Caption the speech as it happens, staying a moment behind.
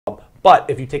But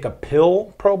if you take a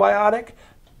pill probiotic,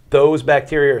 those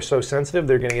bacteria are so sensitive,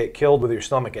 they're going to get killed with your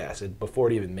stomach acid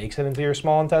before it even makes it into your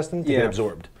small intestine to get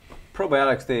absorbed.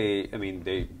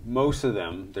 Probiotics, most of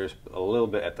them, there's a little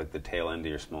bit at the tail end of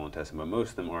your small intestine, but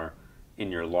most of them are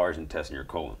in your large intestine, your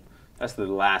colon. That's the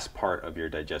last part of your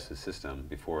digestive system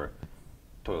before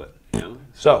toilet, you know?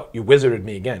 So, you wizarded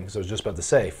me again, because I was just about to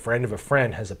say, friend of a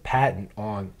friend has a patent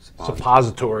on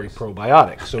suppository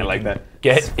probiotics. So I like that.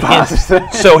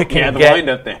 So it can the get... wind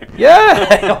up there.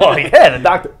 Yeah! Well, yeah, the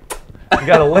doctor... You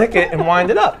gotta lick it and wind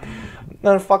it up.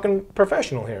 Not a fucking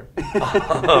professional here.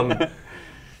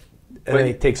 And then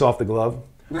he takes off the glove.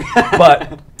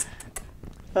 But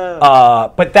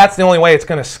that's the only way it's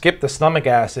going to skip the stomach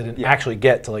acid and actually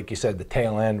get to, like you said, the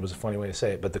tail end was a funny way to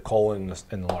say it, but the colon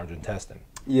and the large intestine.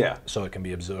 Yeah. So it can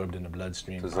be absorbed in the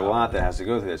bloodstream. There's a lot that has to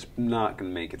go through. It's not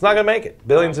going to make it. It's not going to make it.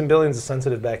 Billions and billions of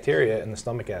sensitive bacteria, and the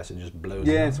stomach acid just blows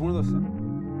it. Yeah, it's one of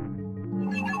those.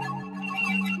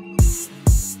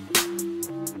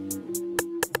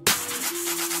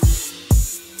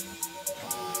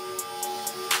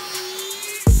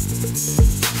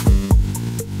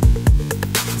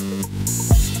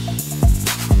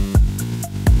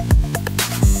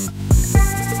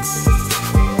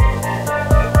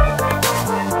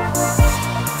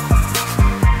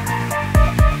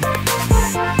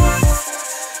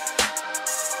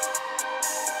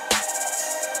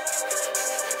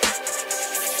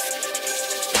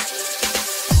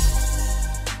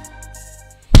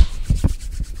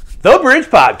 The Bridge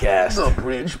Podcast. The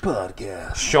Bridge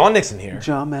Podcast. Sean Nixon here.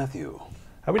 John Matthew.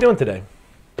 How we doing today?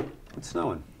 It's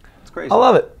snowing. It's crazy. I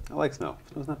love it. I like snow.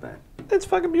 Snow's not bad. It's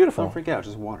fucking beautiful. Don't freak out. It's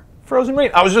just water. Frozen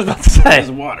rain. I was just about to say. It's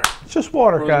water. It's just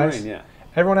water, Frozen guys. rain, yeah.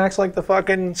 Everyone acts like the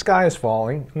fucking sky is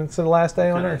falling, and it's the last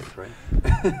day on Earth.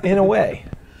 Right? In a way.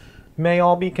 May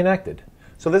all be connected.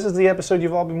 So this is the episode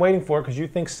you've all been waiting for because you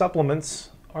think supplements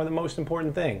are the most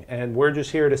important thing. And we're just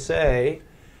here to say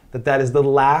that is the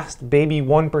last baby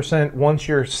 1% once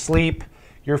your sleep,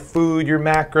 your food, your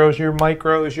macros, your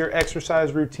micros, your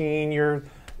exercise routine, your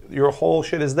whole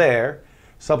shit is there.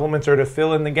 Supplements are to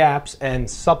fill in the gaps and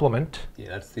supplement. Yeah,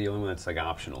 that's the only one that's like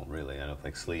optional, really. I don't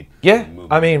think sleep. Yeah,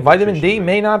 I mean, vitamin D nutrition,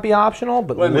 may not be optional,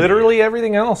 but Vitamin D. literally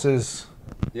everything else is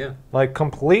like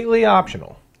completely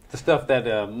optional. The stuff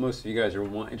that most of you guys are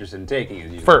interested in taking is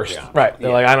usually First, optional. right.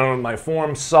 They're like, I don't know, my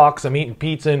form sucks, I'm eating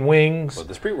pizza and wings. Well,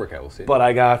 this pre-workout, we'll see. But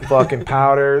I got fucking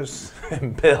powders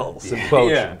and pills and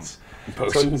potions. Yeah.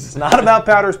 Potions. So it's not about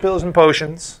powders, pills, and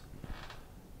potions.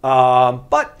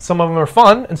 But some of them are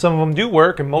fun, and some of them do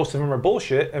work, and most of them are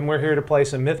bullshit. And we're here to play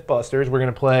some Mythbusters. We're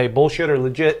going to play bullshit or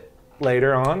legit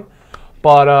later on.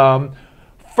 But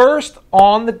first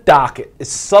on the docket is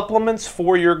supplements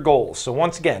for your goals. So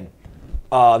once again,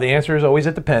 the answer is always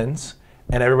it depends,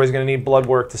 and everybody's going to need blood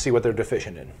work to see what they're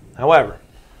deficient in. However,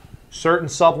 certain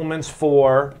supplements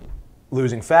for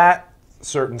losing fat,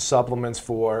 certain supplements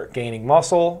for gaining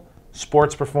muscle,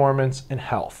 sports performance, and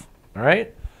health. All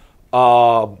right?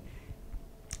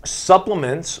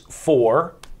 Supplements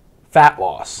for fat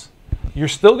loss. You're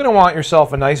still going to want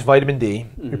yourself a nice vitamin D.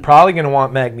 You're probably going to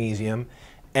want magnesium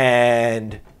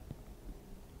and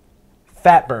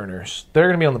fat burners. They're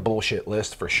going to be on the bullshit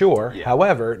list for sure. Yeah.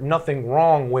 However, nothing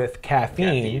wrong with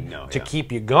caffeine to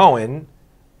keep you going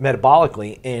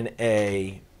metabolically in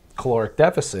a caloric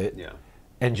deficit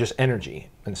and just energy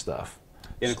and stuff.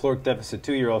 In a caloric deficit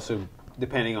too, you're also,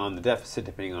 depending on the deficit,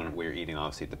 depending on what you're eating,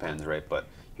 obviously it depends, right? But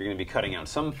you're going to be cutting out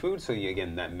some food, so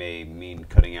again, that may mean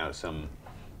cutting out some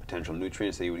potential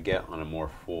nutrients that you would get on a more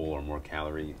full or more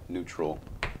calorie neutral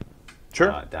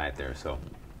diet there. So,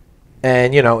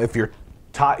 and you know, if you're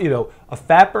a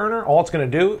fat burner, all it's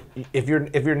going to do, if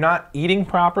you're not eating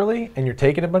properly and you're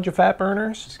taking a bunch of fat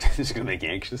burners, it's just going to make you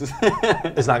anxious.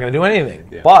 It's not going to do anything.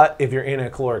 Yeah. But if you're in a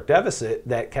caloric deficit,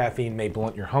 that caffeine may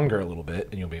blunt your hunger a little bit,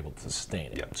 and you'll be able to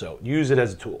sustain it. Yeah. So use it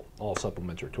as a tool. All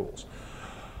supplements are tools.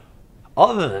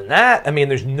 Other than that, I mean,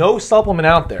 there's no supplement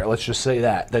out there, let's just say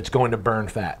that's going to burn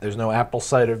fat. There's no apple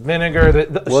cider vinegar.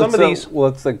 Some of these... Well,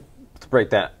 it's like, let's break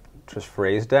that just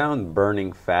phrase down,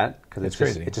 burning fat, because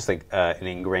it's just like an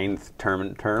ingrained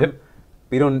term. Yep.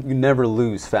 You never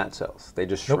lose fat cells. They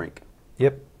just shrink.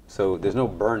 Yep. So there's no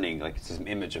burning. Like, it's this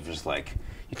image of just like,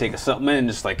 you take a supplement and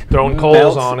just like throwing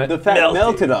coals on it. The fat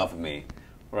melted off of me.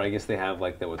 Or I guess they have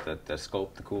like that with the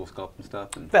sculpt, the cool sculpt and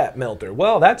stuff. And fat melter.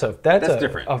 Well, that's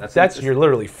different. You're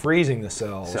literally freezing the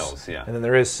cells. Cells, yeah. And then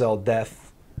there is cell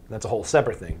death. That's a whole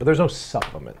separate thing. But there's no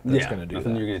supplement that's going to do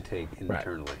nothing that. You're going to take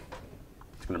internally. Right.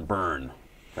 It's going to burn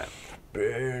fat.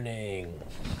 Burning.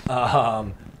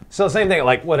 So same thing,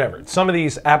 like whatever. Some of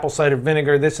these apple cider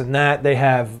vinegar, this and that, they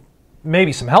have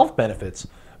maybe some health benefits,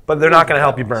 but they're not going to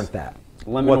help you burn fat.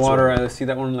 Lemon water, I see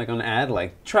that one like on an ad,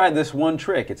 like, try this one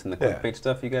trick. It's in the clickbait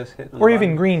stuff you guys hit. Or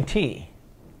even green tea.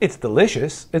 It's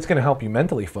delicious. It's going to help you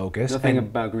mentally focus. Nothing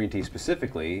about green tea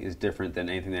specifically is different than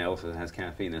anything else that has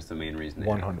caffeine. That's the main reason.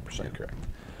 100% correct.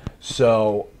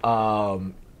 So,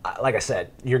 like I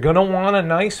said, you're going to want a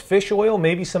nice fish oil,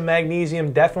 maybe some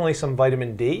magnesium, definitely some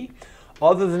vitamin D.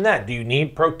 Other than that, do you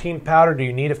need protein powder? Do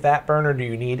you need a fat burner? Do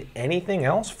you need anything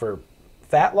else for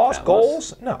fat loss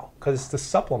goals? No, because it's the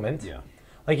supplement. Yeah.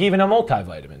 Like even a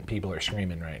multivitamin, people are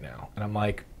screaming right now. And I'm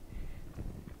like,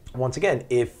 once again,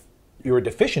 if you're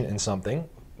deficient in something,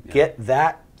 get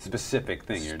that specific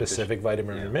thing, specific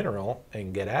vitamin or mineral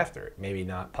and get after it. Maybe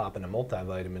not popping a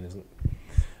multivitamin isn't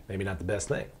maybe not the best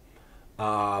thing.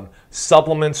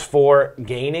 Supplements for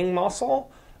gaining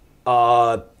muscle.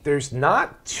 There's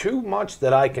not too much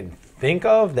that I can think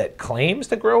of that claims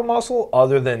to grow muscle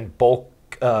other than bulk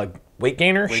weight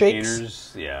gainer shakes.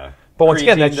 Gainers, yeah. But once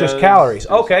again, that's just calories.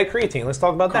 Okay, creatine. Let's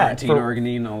talk about that. Creatine,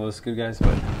 arginine, all those good guys.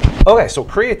 But okay, so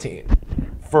creatine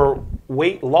for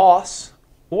weight loss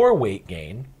or weight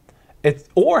gain,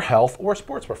 or health or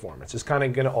sports performance is kind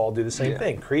of going to all do the same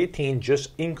thing. Creatine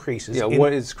just increases. Yeah,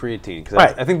 what is creatine? Because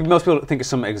I think most people think it's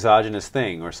some exogenous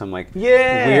thing or some like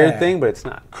weird thing, but it's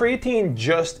not. Creatine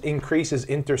just increases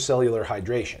intercellular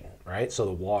hydration, right? So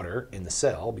the water in the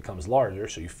cell becomes larger,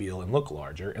 so you feel and look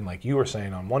larger. And like you were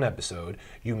saying on one episode,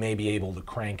 you may be able to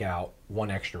crank out one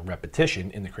extra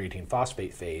repetition in the creatine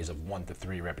phosphate phase of 1 to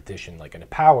 3 repetition, like in a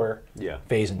power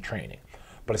phase in training.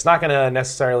 But it's not going to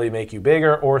necessarily make you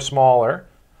bigger or smaller.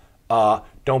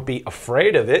 Don't be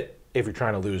afraid of it if you're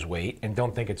trying to lose weight, and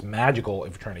don't think it's magical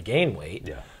if you're trying to gain weight.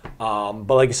 Yeah.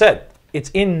 But like I said, it's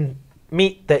in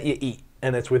meat that you eat,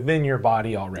 and it's within your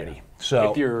body already. Yeah.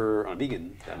 So if you're a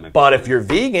vegan, that might be but if you're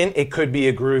vegan, it could be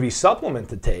a groovy supplement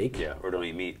to take. Yeah, or don't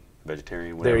eat meat,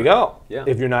 vegetarian, whatever. There you go. Yeah.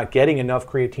 If you're not getting enough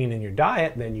creatine in your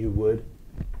diet, then you would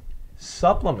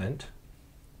supplement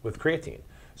with creatine.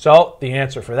 So the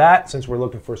answer for that, since we're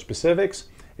looking for specifics,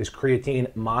 is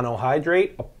creatine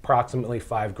monohydrate, approximately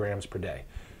 5 grams per day.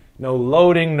 No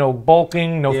loading, no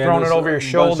bulking, no throwing it over your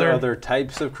shoulder. There's other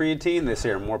types of creatine they say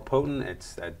are more potent.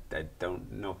 I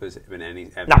don't know if there's been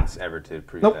any evidence ever to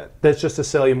prove that. That's just to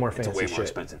sell you more fancy shit. It's way more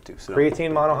expensive too. So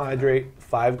creatine monohydrate,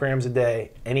 5 grams a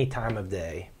day, any time of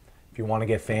day. If you want to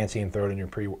get fancy and throw it in your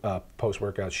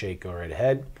post-workout shake, go right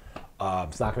ahead.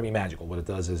 It's not going to be magical. What it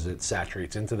does is it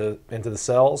saturates into the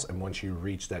cells, and once you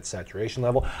reach that saturation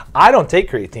level, I don't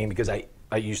take creatine because I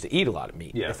used to eat a lot of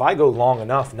meat. Yeah. If I go long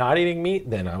enough not eating meat,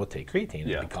 then I will take creatine.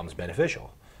 It becomes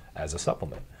beneficial as a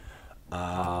supplement.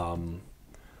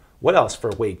 What else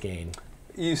for weight gain?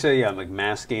 You say like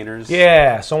mass gainers.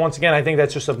 Yeah. So once again, I think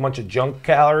that's just a bunch of junk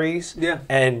calories. Yeah.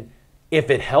 And if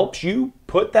it helps you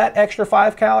put that extra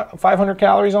 500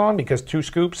 calories on because 2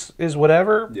 scoops is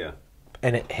whatever. Yeah.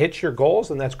 And it hits your goals,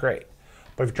 then that's great.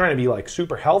 But if you're trying to be like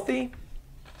super healthy,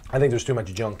 I think there's too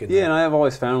much junk in there. Yeah, and I've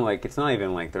always found like it's not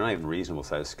even like they're not even reasonable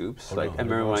sized scoops. Like I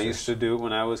remember when I used to do it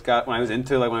when I was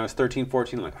into like when I was 13,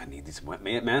 14, I'm like I need these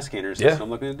mass gainers. That's what I'm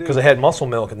looking to do. Because they had muscle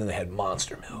milk and then they had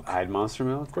Monster milk. I had Monster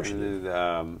milk. Of course you did.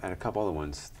 And a couple other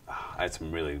ones. I had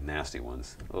some really nasty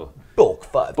ones. Ugh. Bulk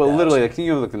 5. But literally, like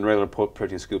you know, like the regular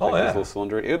protein scoop, like this little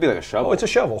cylinder, it would be like a shovel. Oh, it's a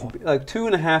shovel. Like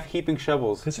 2.5 heaping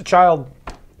shovels. It's a child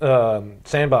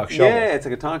sandbox shovel. Yeah, it's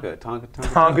like a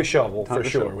Tonka shovel for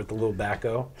sure, with the little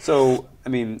backhoe. So, I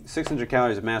mean, 600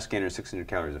 calories of mass gainer, 600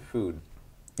 calories of food.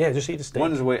 Yeah, just eat a steak.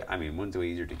 One's way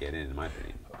easier to get in my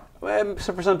opinion. Well,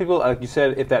 so for some people, like you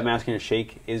said, if that mass gainer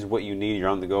shake is what you need, you're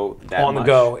on the go. On the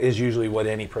go is usually what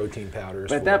any protein powder is.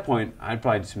 But at that point, I'd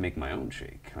probably just make my own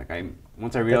shake. Like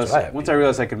once I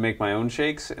realized I could make my own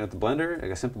shakes at the blender,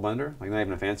 like a simple blender, like not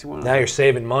even a fancy one. Now you're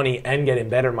saving money and getting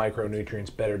better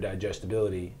micronutrients, better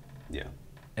digestibility. Yeah.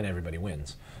 And everybody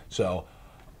wins. So,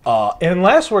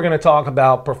 unless we're going to talk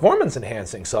about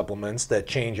performance-enhancing supplements that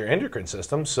change your endocrine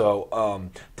system,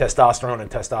 so testosterone and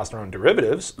testosterone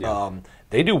derivatives,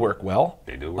 they do work well.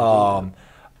 They do work well.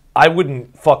 I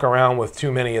wouldn't fuck around with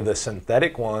too many of the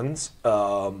synthetic ones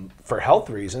for health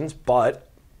reasons, but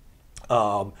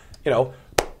you know,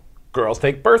 girls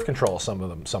take birth control.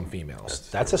 Some females.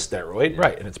 That's a steroid,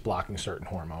 right? And it's blocking certain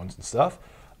hormones and stuff.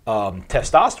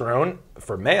 Testosterone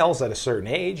for males at a certain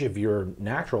age, if your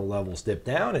natural levels dip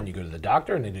down and you go to the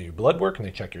doctor and they do your blood work and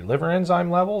they check your liver enzyme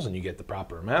levels and you get the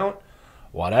proper amount,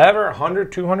 whatever,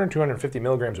 100, 200, 250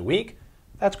 milligrams a week,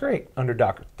 that's great under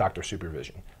doctor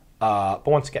supervision. But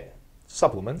once again,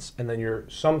 supplements, and then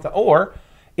or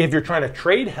if you're trying to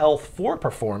trade health for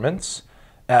performance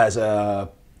as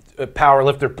a power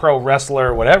lifter, pro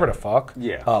wrestler, whatever the fuck,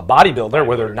 bodybuilder,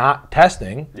 where they're not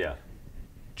testing,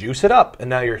 juice it up, and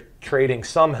now you're trading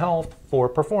some health for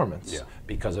performance Yeah.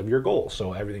 because of your goals.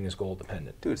 So everything is goal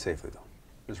dependent. Do it safely, though.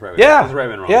 There's right, Yeah, there's right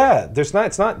and wrong. yeah.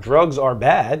 It's not drugs are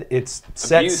bad. It's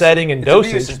Abuse- setting, and it's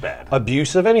dosage. abuse is bad.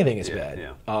 Abuse of anything is Yeah, bad.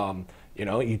 yeah. You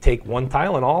know, you take one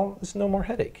Tylenol, it's no more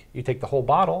headache. You take the whole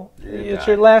bottle, it's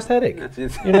die. your last headache. That's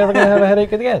it. You're never gonna have a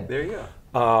headache again. There you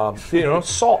go. You know,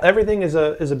 salt. Everything is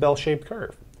a bell-shaped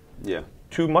curve. Yeah.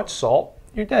 Too much salt,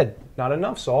 you're dead. Not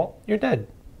enough salt, you're dead.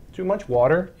 Too much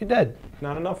water, you're dead.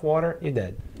 Not enough water, you're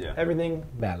dead. Yeah. Everything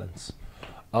balance.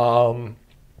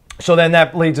 So then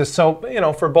that leads us, so, you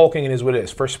know, for bulking, it is what it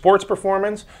is. For sports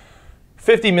performance,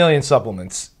 50 million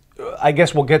supplements. I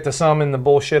guess we'll get to some in the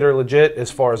bullshit or legit as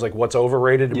far as like what's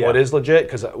overrated and what Yeah. is legit.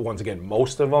 Because once again,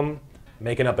 most of them,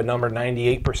 making up a number,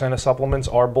 98% of supplements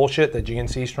are bullshit that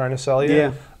GNC is trying to sell you.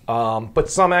 Yeah.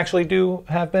 But some actually do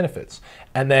have benefits.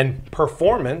 And then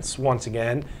performance, once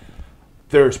again,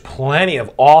 there's plenty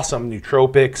of awesome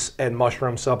nootropics and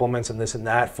mushroom supplements and this and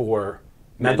that for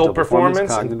mental performance and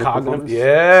cognitive cognitive. performance.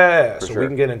 Yeah, so sure. we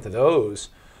can get into those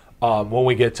when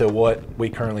we get to what we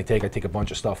currently take. I take a bunch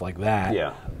of stuff like that.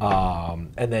 Yeah.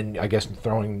 And then I guess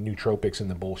throwing nootropics in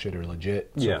the bullshit or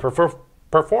legit. So Yeah. for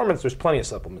performance, there's plenty of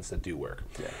supplements that do work.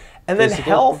 Yeah. And then Physical?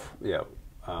 health. Yeah.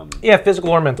 Yeah,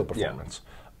 physical or mental performance.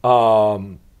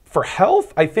 For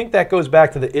health, I think that goes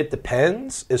back to the it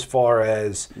depends as far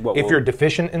as if you're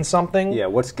deficient in something. Yeah,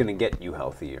 what's going to get you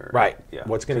healthier? Right. Yeah.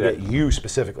 What's going to get you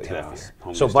specifically that healthier.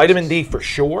 homeostasis. So vitamin D for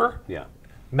sure. Yeah.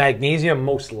 Magnesium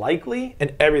most likely,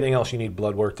 and everything else you need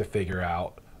blood work to figure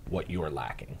out what you're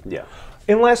lacking. Yeah.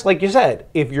 Unless, like you said,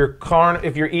 if you're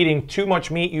eating too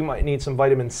much meat, you might need some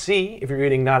vitamin C. If you're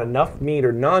eating not enough meat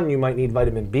or none, you might need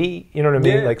vitamin B. You know what I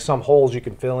mean? Yeah. Like some holes you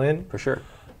can fill in. For sure.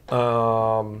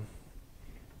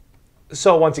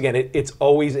 So once again,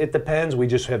 it depends. We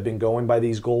just have been going by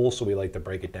these goals, so we like to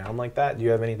break it down like that. Do you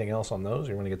have anything else on those?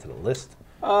 Or you want to get to the list?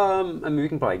 I mean, we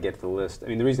can probably get to the list. I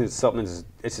mean, the reason it's supplements is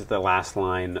it's just the last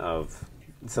line of,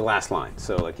 it's the last line.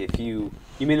 So like if you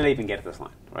may not even get to this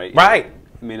line, right? Right.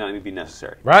 It may not even be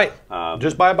necessary. Right.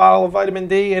 Just buy a bottle of vitamin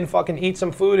D and fucking eat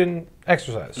some food and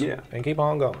exercise. Yeah. And keep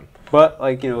on going. But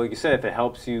like, like you said, if it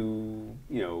helps you,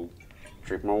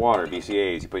 drink more water,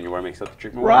 BCAAs, you put in your water, makes it help you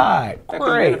drink more water. Right. That could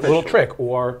be Great. beneficial. Little trick.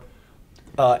 Or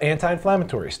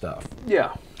anti-inflammatory stuff.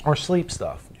 Yeah. Or sleep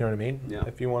stuff. You know what I mean? Yeah.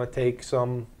 If you want to take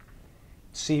some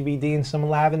CBD and some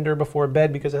lavender before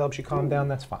bed because it helps you calm down,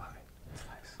 that's fine.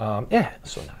 That's nice. Yeah,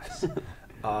 so nice.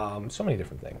 So many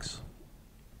different things.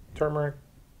 Turmeric,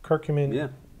 curcumin, Yeah.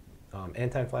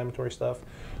 Anti-inflammatory stuff.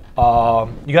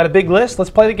 You got a big list?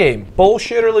 Let's play the game.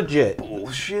 Bullshit or legit?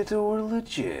 Bullshit or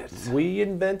legit? We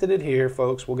invented it here,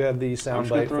 folks. We'll get these I'm sound just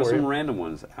going bite to throw for some you. random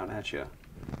ones out at you.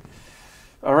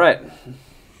 All right.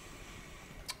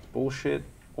 Bullshit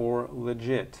or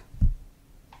legit?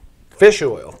 Fish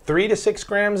oil, 3 to 6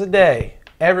 grams a day.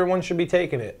 Everyone should be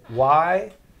taking it.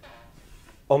 Why?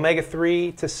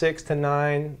 Omega-3 to 6 to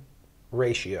 9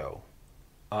 ratio.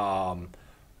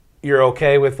 You're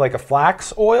okay with like a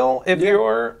flax oil if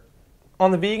you're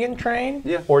on the vegan train?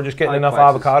 Yeah. Or just getting I like enough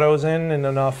flaxes. avocados in and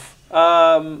enough...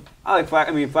 I like flax.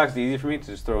 I mean, flax is easy for me to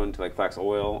just throw into like flax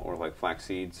oil or like flax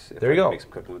seeds. If There you I go. Make some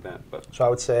cooking with that. But So I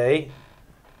would say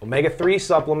omega-3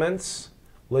 supplements,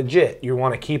 legit. You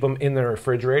want to keep them in the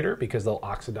refrigerator because they'll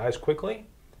oxidize quickly.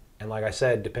 And like I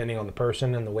said, depending on the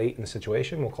person and the weight and the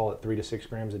situation, we'll call it 3 to 6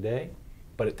 grams a day.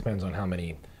 But it depends on how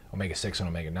many omega-6 and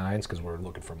omega-9s because we're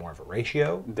looking for more of a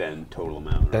ratio then total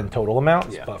amount. than total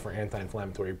amounts. Yeah. But for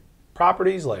anti-inflammatory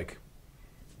properties like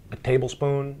a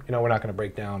tablespoon, we're not going to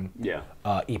break down Yeah.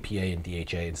 EPA and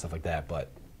DHA and stuff like that, but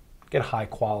get high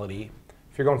quality.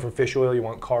 If you're going for fish oil, you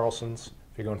want Carlson's.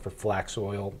 If you're going for flax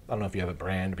oil, I don't know if you have a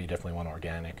brand, but you definitely want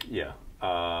organic. Yeah.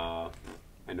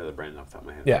 I know the brand off the top of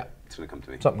my head. Yeah. It's going to come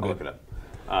to me. Something I'll good. look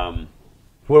it up.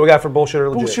 What do we got for bullshit or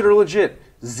legit? Bullshit or legit?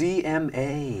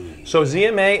 ZMA. So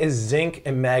ZMA is zinc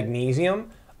and magnesium.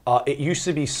 It used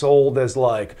to be sold as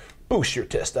like, boost your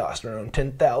testosterone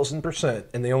 10,000%.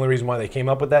 And the only reason why they came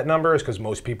up with that number is because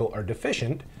most people are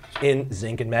deficient in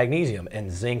zinc and magnesium. And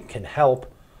zinc can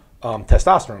help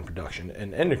testosterone production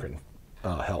and endocrine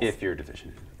health. If you're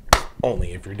deficient.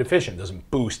 Only if you're deficient. Doesn't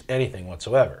boost anything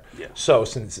whatsoever. Yeah. So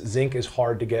since zinc is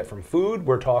hard to get from food,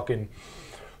 we're talking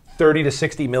 30 to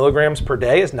 60 milligrams per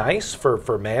day is nice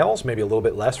for males, maybe a little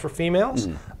bit less for females.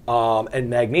 And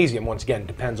magnesium, once again,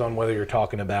 depends on whether you're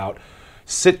talking about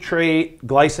citrate,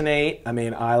 glycinate. I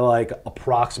mean, I like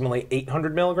approximately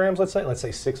 800 milligrams, let's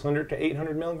say 600 to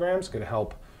 800 milligrams.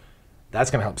 That's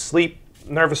going to help sleep,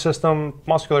 nervous system,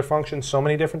 muscular function, so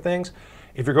many different things.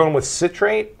 If you're going with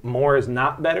citrate, more is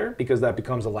not better because that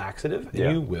becomes a laxative and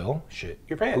Yeah. you will shit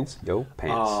your pants. Yo,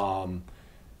 pants.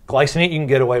 Glycinate, you can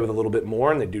get away with a little bit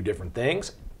more, and they do different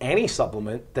things. Any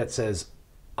supplement that says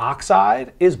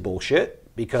oxide is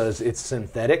bullshit because it's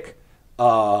synthetic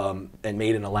and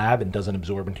made in a lab and doesn't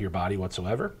absorb into your body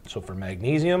whatsoever. So for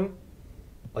magnesium,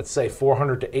 let's say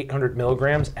 400 to 800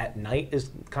 milligrams at night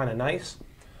is kind of nice.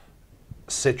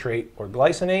 Citrate or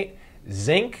glycinate.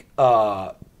 Zinc,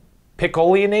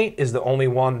 picolinate is the only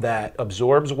one that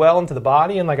absorbs well into the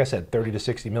body, and like I said, 30 to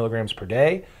 60 milligrams per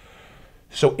day.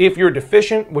 So if you're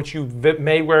deficient, which you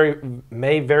may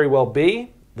very well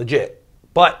be, legit.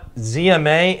 But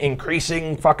ZMA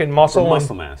increasing fucking muscle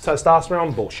mass,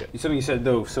 testosterone, bullshit. Something you said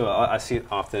though, so I see it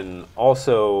often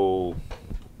also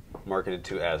marketed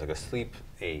to as like a sleep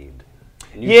aid.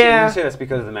 And you say that's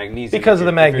because of the magnesium. Because of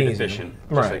the magnesium, if you're deficient,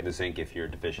 just like the zinc. If you're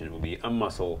deficient, it will be a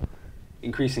muscle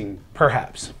increasing.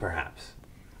 Perhaps.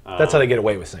 That's how they get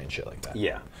away with saying shit like that.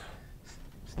 Yeah.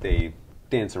 They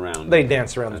dance around. They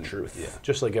dance around the truth,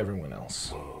 just like everyone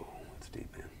else. Whoa, that's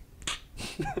deep, man.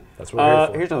 That's what we're here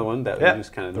for. Here's another one that we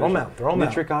just kind of throw them out.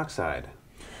 Nitric oxide.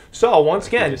 So once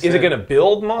again, is it going to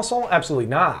build muscle? Absolutely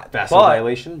not.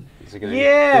 Vasodilation? Is it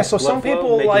gonna so some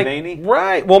people make like you veiny?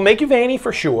 Right. Well, make you veiny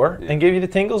for sure, and give you the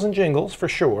tingles and jingles for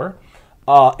sure.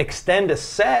 Extend a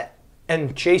set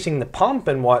and chasing the pump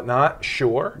and whatnot,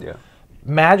 sure. Yeah.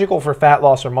 Magical for fat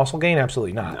loss or muscle gain?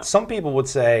 Absolutely not. No. Some people would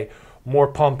say more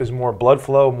pump is more blood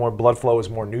flow is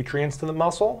more nutrients to the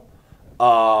muscle.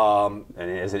 And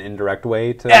as an indirect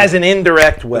way to... As an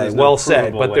indirect way, well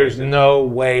said, but there's way no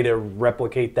way to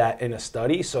replicate that in a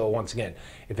study. So once again,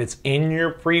 if it's in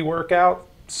your pre-workout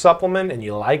supplement and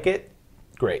you like it,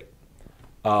 great.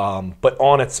 But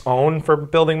on its own for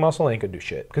building muscle, it ain't gonna do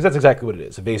shit. Because that's exactly what it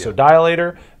is. A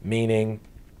vasodilator, meaning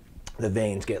the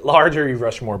veins get larger, you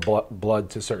rush more blood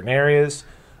to certain areas.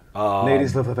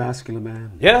 Ladies love a vascular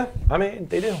man. Yeah, I mean,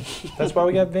 they do. That's why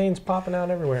we got veins popping out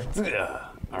everywhere.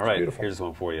 All right, beautiful. Here's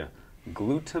one for you.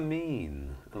 Glutamine.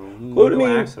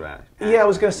 Glutamine. Yeah, I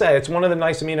was going to say, it's one of the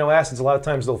nice amino acids. A lot of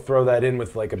times they'll throw that in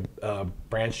with like a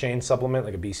branch chain supplement,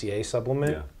 like a BCA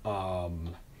supplement. Yeah.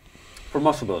 For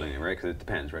muscle building, right? Because it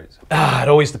depends, right? So. It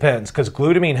always depends, because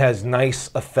glutamine has nice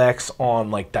effects on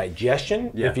like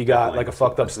digestion. Yeah, if you got definitely. like a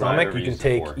fucked up stomach, you can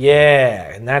take, for.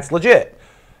 and that's legit.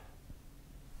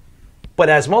 But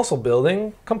as muscle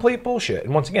building, complete bullshit.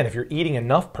 And once again, if you're eating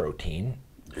enough protein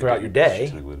throughout your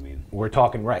day, we're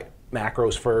talking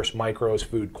macros first, micros,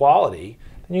 food quality,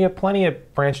 then you get plenty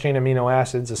of branched chain amino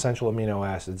acids, essential amino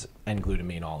acids, and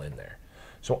glutamine all in there.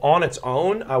 So on its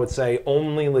own, I would say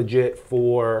only legit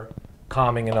for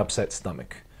calming an upset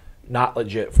stomach, not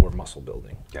legit for muscle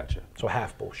building. Gotcha. So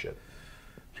half bullshit.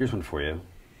 Here's one for you.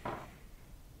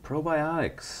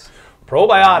 Probiotics.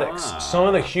 Probiotics. Some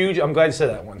of the huge, I'm glad you said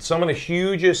that one. Some of the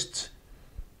hugest.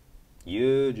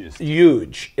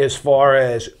 Huge as far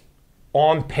as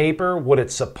on paper, what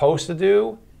it's supposed to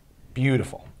do,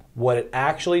 beautiful. What it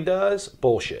actually does,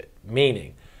 bullshit.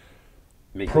 Meaning,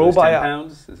 Make you lose 10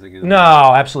 pounds? No,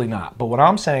 absolutely not. But what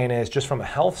I'm saying is, just from a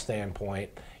health standpoint,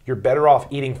 you're better off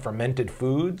eating fermented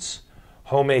foods,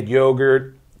 homemade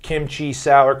yogurt, kimchi,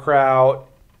 sauerkraut,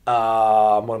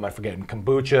 what am I forgetting?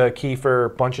 Kombucha,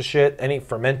 kefir, bunch of shit. Any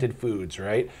fermented foods,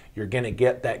 right? You're going to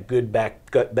get that good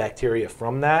gut bacteria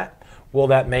from that. Will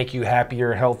that make you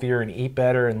happier, healthier, and eat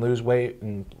better and lose weight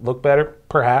and look better?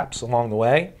 Perhaps along the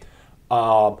way.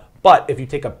 But if you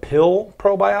take a pill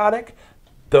probiotic,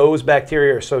 those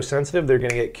bacteria are so sensitive, they're going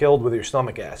to get killed with your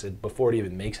stomach acid before it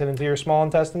even makes it into your small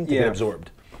intestine to get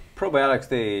absorbed.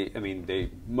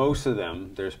 Probiotics, most of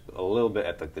them, there's a little bit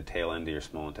at the tail end of your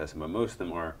small intestine, but most of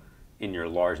them are in your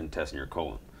large intestine, your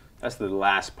colon. That's the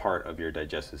last part of your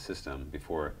digestive system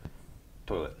before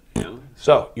toilet, you know?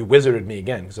 So, you wizarded me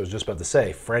again, because I was just about to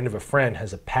say, friend of a friend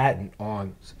has a patent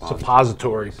on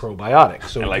suppository probiotics.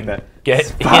 So I like that.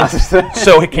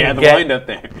 So it can get... wind up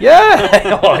there.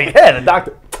 Yeah! Oh, yeah, the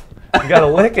doctor. You gotta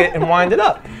lick it and wind it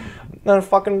up. Not a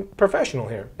fucking professional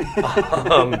here.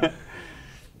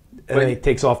 And then he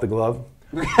takes off the glove.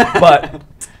 But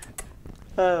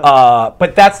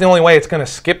that's the only way it's going to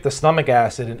skip the stomach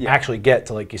acid and actually get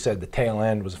to, like you said, the tail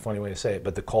end was a funny way to say it,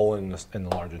 but the colon and the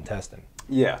large intestine.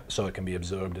 Yeah. So it can be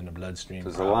absorbed in the bloodstream.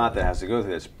 There's a lot that has to go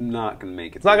through. It's not going to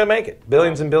make it. It's not going to make it.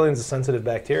 Billions and billions of sensitive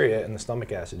bacteria, and the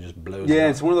stomach acid just blows it up.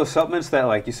 It's one of those supplements that,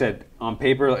 like you said, on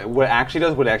paper, what actually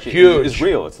Huge. is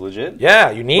real. It's legit.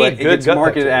 Yeah, you need but good it gets gut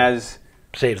marketed bacteria. as...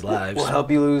 Saves lives. Will help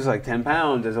you lose like 10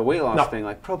 pounds as a weight loss thing.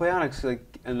 Like probiotics,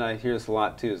 and I hear this a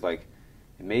lot too, is like,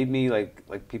 it made me like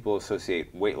people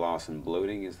associate weight loss and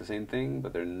bloating as the same thing,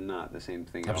 but they're not the same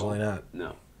thing Absolutely at all. not.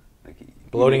 No. Like,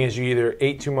 Bloating is you either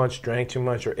ate too much, drank too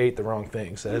much, or ate the wrong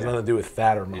things. That has nothing to do with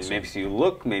fat or It muscle. makes you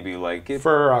look, maybe you like it.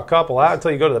 For a couple hours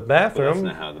until you go to the But bathroom. that's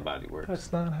not how the body works.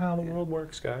 That's not how the world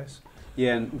works, guys.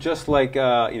 Yeah, and just like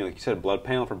like you said, a blood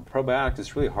panel for probiotics,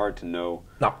 it's really hard to know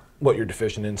No, what you're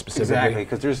deficient in specifically. exactly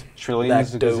because there's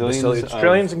trillions and Lactobacillus, gazillions,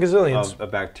 trillions and gazillions.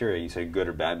 of bacteria. You say good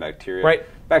or bad bacteria, Right.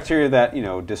 Bacteria that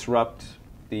disrupt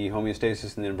the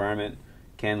homeostasis in the environment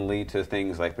can lead to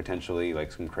things like potentially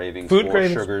like some cravings Food for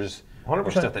cravings. sugars, 100%.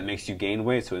 or stuff that makes you gain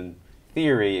weight. So in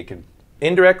theory, it can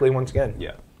Indirectly, once again.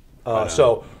 yeah.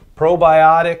 So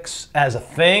probiotics as a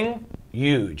thing,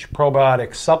 huge.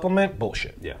 Probiotic supplement,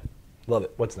 bullshit. Yeah. Love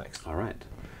it. What's next? All right.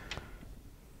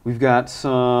 We've got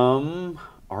some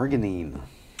arginine.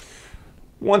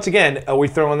 Once again, are we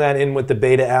throwing that in with the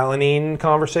beta-alanine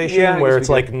conversation, Yeah, I where guess it's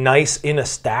we like nice in a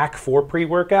stack for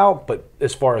pre-workout, but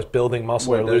as far as building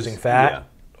muscle Well, or there's- losing fat, yeah.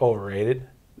 overrated?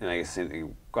 And I guess same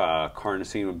thing,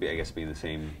 carnosine would be, I guess, be the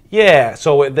same. Yeah,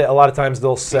 so a lot of times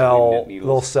they'll knit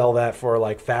needles. sell that for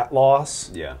like fat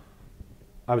loss. Yeah.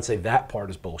 I would say that part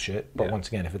is bullshit. But Yeah. once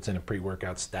again, if it's in a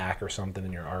pre-workout stack or something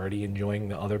and you're already enjoying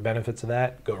the other benefits of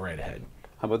that, go right ahead.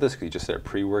 How about this? Because you just said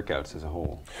pre-workouts as a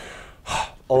whole.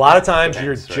 A lot of times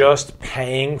Depends, you're right? just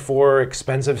paying for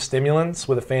expensive stimulants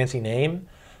with a fancy name.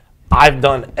 I've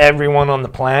done everyone on the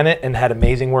planet and had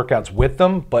amazing workouts with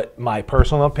them, but my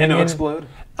personal opinion... Explode?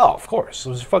 Oh, of course. I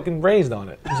was fucking raised on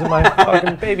it. It was in my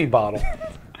fucking baby bottle.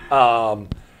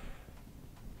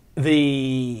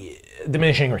 The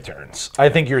diminishing returns. I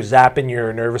think you're zapping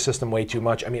your nervous system way too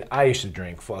much. I mean, I used to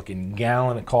drink fucking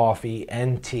gallon of coffee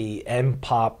and tea and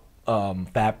pop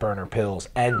fat burner pills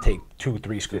and take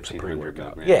 2-3 scoops of 1,500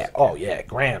 pre-workout. milligrams. Yeah, oh yeah,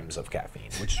 grams of caffeine,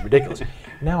 which is ridiculous.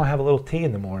 Now I have a little tea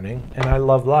in the morning and I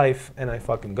love life and I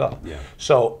fucking go. Yeah.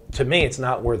 So to me, it's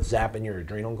not worth zapping your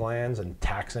adrenal glands and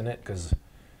taxing it because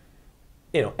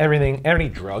any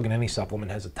drug and any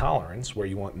supplement has a tolerance where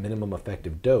you want minimum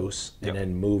effective dose and Yep.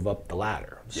 then move up the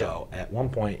ladder. So at one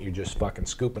point, you're just fucking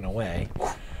scooping away.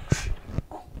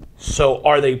 So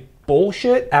are they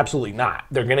bullshit? Absolutely not.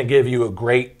 They're going to give you a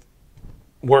great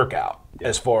workout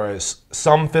as far as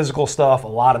some physical stuff, a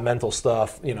lot of mental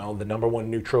stuff. The number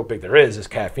one nootropic there is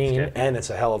caffeine, and it's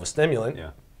a hell of a stimulant.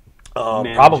 Yeah.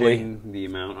 Probably. Managing the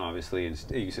amount, obviously, and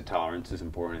use of tolerance is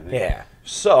important, I think. Yeah.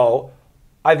 So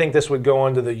I think this would go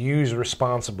under the use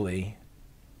responsibly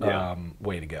Yeah.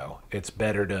 way to go. It's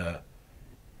better to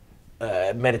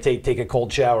meditate, take a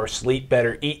cold shower, sleep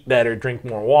better, eat better, drink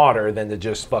more water than to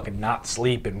just fucking not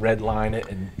sleep and redline it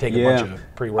and take a bunch of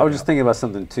pre-workout. I was just thinking about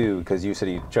something, too, because you said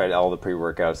you tried all the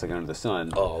pre-workouts like under the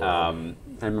sun. Oh.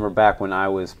 I remember back when I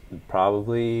was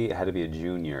probably, had to be a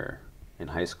junior in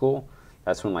high school.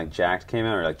 That's when like Jacked came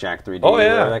out, or like Jack 3D, Oh,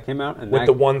 yeah. whatever that came out. And With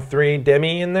the 1,3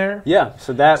 demi in there? Yeah,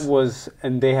 so that was,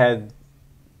 and they had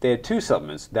two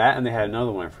supplements, that and they had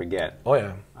another one, I forget, Oh,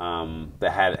 yeah.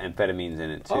 that had amphetamines in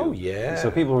it too. Oh, yeah. And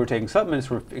so people who were taking supplements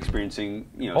were experiencing,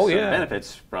 Oh, some yeah.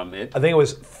 benefits from it. I think it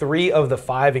was 3 of the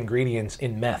 5 ingredients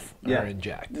in meth are in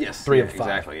Jack. Yes, 3 yeah, of 5.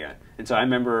 exactly, yeah. And so I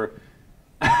remember,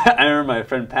 I remember my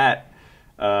friend Pat,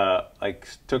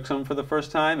 took some for the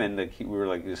first time, and we were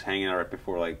like just hanging out right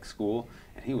before like school,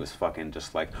 and he was fucking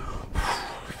just like,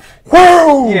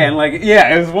 Whoa! yeah, and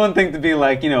it was one thing to be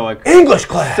like, English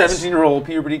class! 17-year-old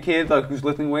puberty kid who's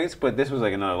lifting weights, but this was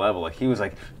like another level. Like he was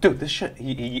like, dude, this shit.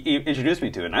 He introduced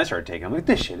me to it, and I started taking it. I'm like,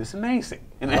 this shit is amazing.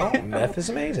 And Meth is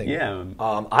amazing. Yeah.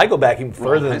 I go back even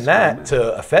further high than school, that man. to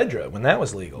ephedra when that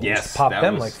was legal. Yes, Just pop that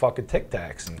them was- like fucking Tic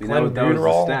Tacs and that was the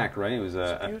clenbuterol. stack, right? It was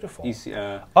beautiful.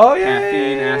 Oh yeah,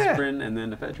 caffeine, yeah, yeah. aspirin, and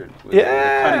then ephedrine. It was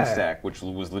Yeah. the cutting stack, which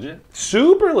was legit.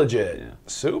 Super legit. Yeah.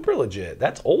 Super legit.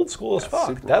 That's old school as That's fuck.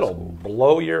 super old That'll school.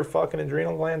 blow your fucking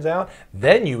adrenal glands out.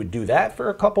 Then you would do that for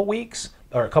a couple weeks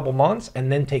or a couple months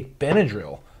and then take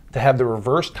Benadryl to have the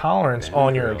reverse tolerance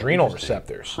on your Benadryl, adrenal interesting.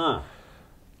 receptors. Huh.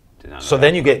 Did not know So that.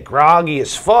 then you get groggy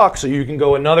as fuck, so you can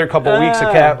go another couple weeks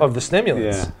of the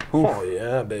stimulants. Yeah. Oh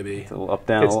yeah, baby. A little up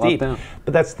down, It's a little deep. up down.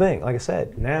 But that's the thing. Like I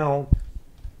said, now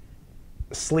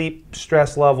sleep,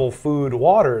 stress level, food,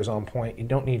 water is on point. You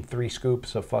don't need 3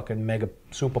 scoops of fucking mega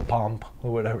super pump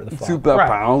or whatever the fuck. Super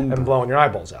pump. And blowing your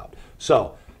eyeballs out.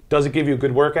 So, does it give you a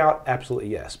good workout? Absolutely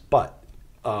yes. But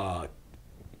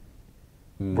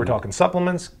we're talking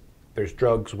supplements. There's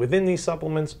drugs within these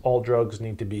supplements. All drugs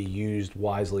need to be used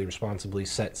wisely, responsibly,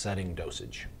 setting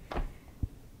dosage.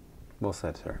 Well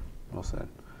said, sir. Well said.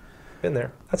 Been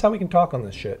there. That's how we can talk on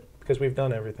this shit, because we've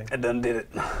done everything. I done did it.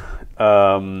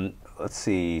 Let's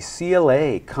see.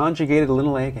 CLA, conjugated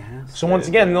linoleic acid. So once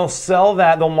again, they'll sell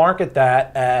that, they'll market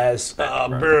that as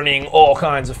burning all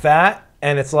kinds of fat.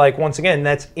 And it's like, once again,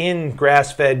 that's in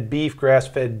grass-fed beef,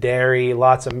 grass-fed dairy,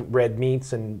 lots of red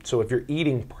meats. And so if you're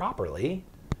eating properly,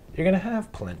 you're going to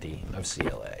have plenty of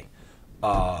CLA.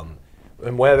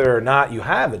 And whether or not you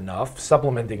have enough,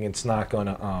 supplementing it's not going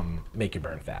to make you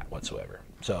burn fat whatsoever.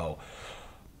 So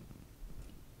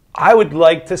I would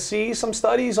like to see some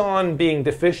studies on being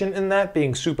deficient in that,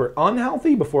 being super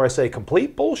unhealthy before I say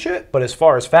complete bullshit. But as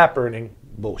far as fat burning,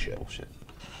 bullshit.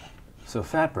 So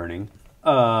fat burning.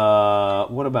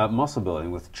 What about muscle building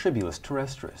with Tribulus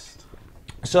terrestris?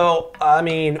 So, I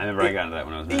mean... I remember I got into that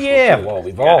when I was in high yeah, school, too. well,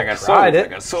 we've all tried it. I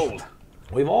got sold.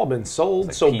 We've all been sold.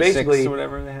 Like so P6 basically, or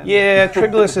whatever they had. yeah,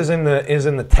 Tribulus is in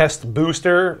the test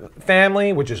booster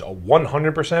family, which is a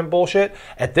 100% bullshit.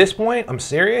 At this point, I'm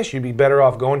serious. You'd be better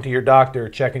off going to your doctor,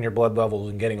 checking your blood levels,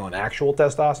 and getting on actual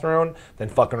testosterone than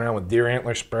fucking around with deer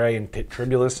antler spray and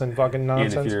Tribulus and fucking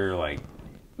nonsense. And if you're like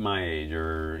my age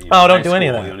or don't do any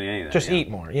of that. you don't need any of that. Just yeah. eat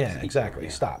more. Yeah, Just exactly.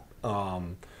 eat more, yeah.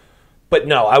 Stop. But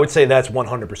no, I would say that's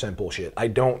 100% bullshit. I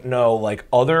don't know like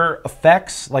other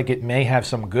effects. Like it may have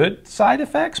some good side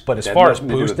effects, but as far as nothing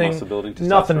to do with boosting, muscle building,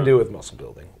 nothing to testosterone. do with muscle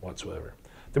building whatsoever.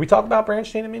 Did we talk about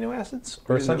branched chain amino acids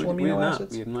or essential We have amino not.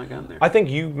 acids? We have not gotten there. I think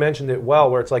you mentioned it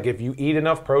well, where it's like if you eat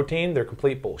enough protein, they're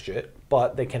complete bullshit,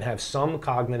 but they can have some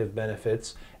cognitive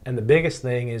benefits. And the biggest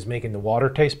thing is making the water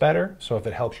taste better. So if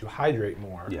it helps you hydrate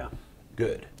more, Yeah.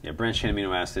 good. Yeah, branched chain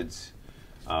amino acids,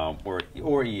 or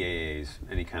EAAs,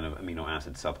 any kind of amino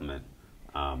acid supplement.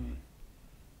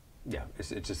 Yeah,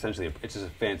 it's essentially it's just a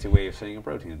fancy way of saying a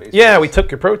protein. Basically. Yeah, we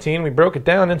took your protein, we broke it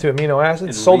down into amino acids,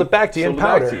 And sold it back to you in sold it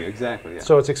back powder. to you, exactly. Yeah.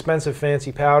 So it's expensive,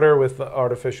 fancy powder with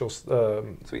artificial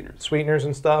Sweeteners. sweeteners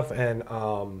and stuff, and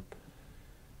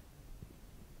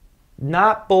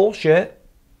not bullshit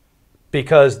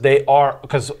because they're a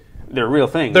real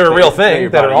thing. They're a real thing your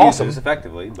that are body awesome. uses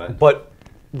effectively, but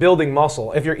building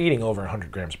muscle. If you're eating over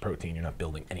 100 grams of protein, you're not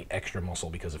building any extra muscle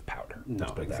because of powder. no,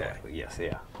 Let's put it that way. exactly. Yes,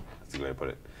 yeah, that's a good way to put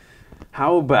it.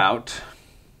 How about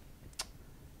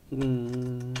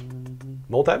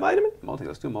Multivitamin? multi?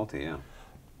 Let's do multi. Yeah.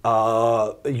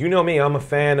 You know me, I'm a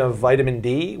fan of vitamin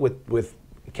D with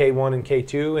K1 and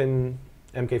K2 and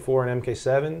MK4 and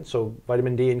MK7. So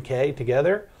vitamin D and K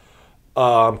together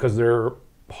because they're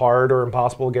hard or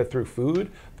impossible to get through food.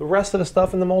 The rest of the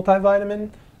stuff in the multivitamin,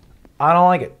 I don't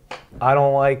like it. I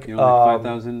don't like... You don't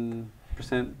like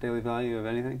 5,000% daily value of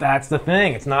anything? That's the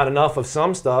thing. It's not enough of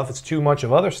some stuff. It's too much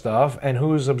of other stuff. And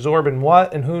who's absorbing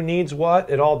what and who needs what,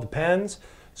 it all depends.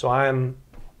 So I don't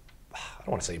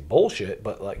want to say bullshit,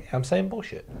 but like I'm saying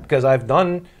bullshit. Because I've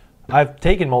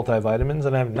taken multivitamins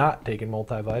and I've not taken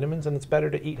multivitamins, and it's better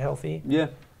to eat healthy. Yeah.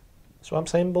 So I'm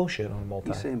saying bullshit on multi.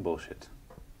 You're saying bullshit.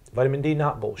 Vitamin D,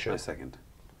 not I bullshit. second.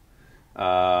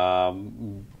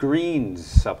 Greens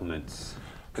supplements.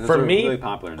 'Cause For those are me, really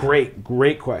popular now.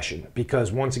 great question.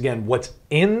 Because once again, what's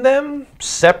in them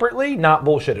separately, not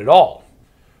bullshit at all.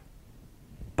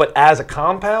 But as a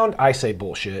compound, I say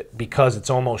bullshit because it's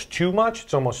almost too much.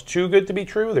 It's almost too good to be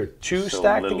true. They're too So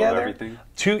stacked little of together. everything.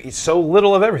 It's so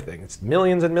little of everything. It's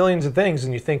millions and millions of things,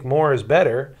 and you think more is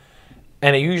better.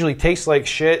 And it usually tastes like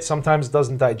shit. Sometimes it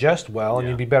doesn't digest well, and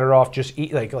Yeah. you'd be better off just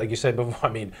eat like you said before.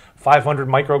 I mean, 500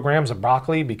 micrograms of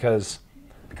broccoli because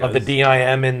of the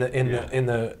DIM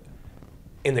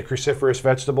in the cruciferous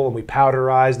vegetable, and we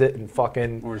powderized it and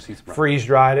fucking Or just eat some broccoli. freeze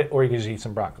dried it, or you can just eat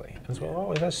some broccoli. And so,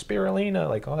 oh, that's spirulina.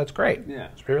 Like, oh, that's great. Yeah.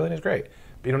 Spirulina is great.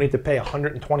 But you don't need to pay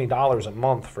 $120 a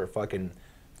month for fucking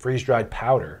freeze dried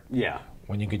powder Yeah.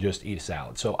 when you could just eat a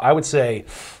salad. So I would say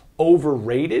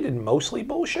overrated and mostly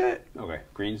bullshit. Okay.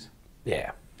 Greens.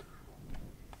 Yeah.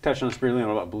 Touching on spirulina,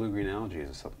 what about blue-green algae as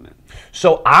a supplement?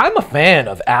 So I'm a fan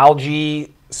of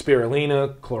algae,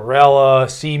 spirulina, chlorella,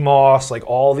 sea moss, like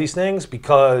all these things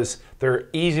because they're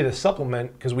easy to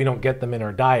supplement because we don't get them in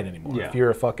our diet anymore. Yeah. If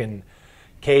you're a fucking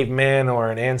caveman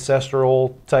or an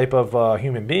ancestral type of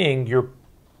human being, your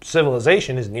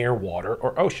civilization is near water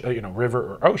or ocean, river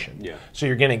or ocean. Yeah. So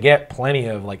you're gonna get plenty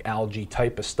of like algae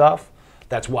type of stuff.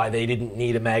 That's why they didn't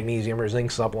need a magnesium or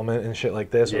zinc supplement and shit like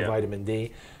this or Yeah. vitamin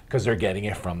D because they're getting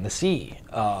it from the sea.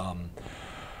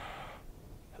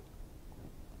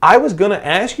 I was gonna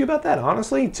ask you about that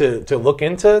honestly to look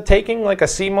into taking like a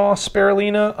sea moss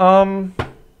spirulina.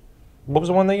 What was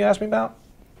the one that you asked me about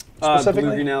specifically?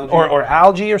 Blue-green algae. Or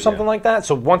algae or something Yeah. like that.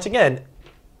 So once again,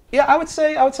 yeah, I would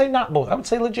say not bull. I would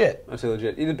say legit. I'd say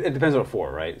legit. It depends what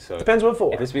for, right? So Depends what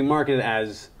for. if it's being marketed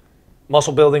as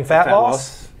Muscle building, fat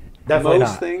loss, definitely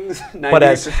most not. things, But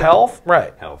as 98% health,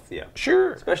 right? health, yeah.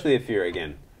 Sure, Especially if you're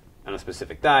again on a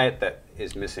specific diet that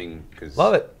is missing because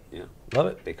love it, Yeah, love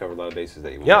it. they cover a lot of bases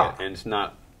that you want Yeah. to get, and it's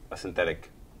not a synthetic.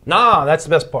 Nah, that's the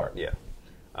best part. Yeah.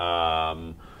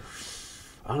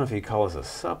 I don't know if you call this a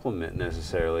supplement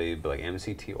necessarily, but like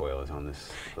MCT oil is on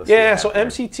this list. Yeah, so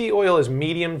MCT oil is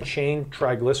medium chain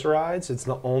triglycerides. It's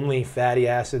the only fatty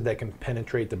acid that can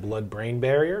penetrate the blood-brain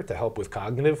barrier to help with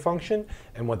cognitive function.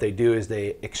 And what they do is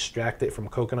they extract it from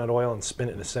coconut oil and spin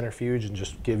it in a centrifuge and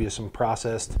just give you some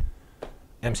processed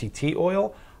MCT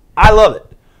oil. I love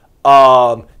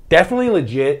it. Definitely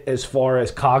legit as far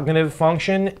as cognitive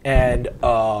function and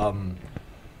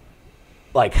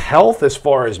like health as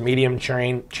far as medium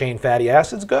chain fatty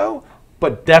acids go,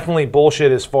 but definitely bullshit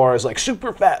as far as like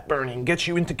super fat burning gets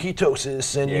you into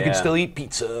ketosis and you can still eat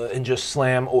pizza and just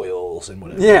slam oils and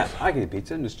whatever. Yeah, I can eat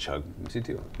pizza and just chug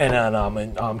MCT oil. And then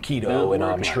I'm keto and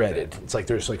I'm shredded. It's like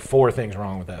there's like 4 things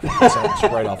wrong with that sentence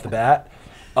right off the bat.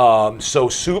 So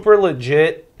super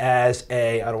legit as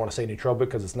a, I don't want to say nootropic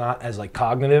because it's not, as like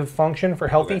cognitive function for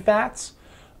healthy fats.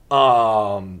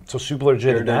 So super legit.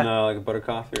 You ever done like a butter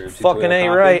coffee or fucking A,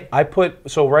 right? I put,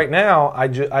 so right now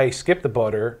I skip the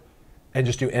butter and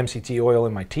just do MCT oil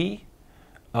in my tea,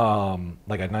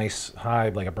 like a nice high,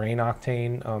 like a brain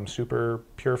octane, super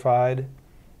purified,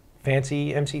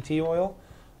 fancy MCT oil,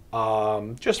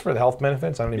 just for the health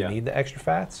benefits. I don't even need the extra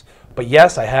fats. But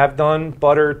yes, I have done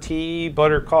butter tea,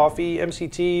 butter coffee,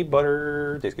 MCT,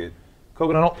 butter. Tastes good.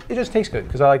 Coconut oil. It just tastes good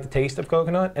because I like the taste of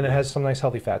coconut and it has some nice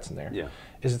healthy fats in there. Yeah.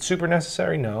 Is it super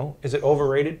necessary? No. Is it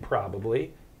overrated?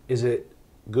 Probably. Is it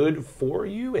good for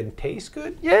you and tastes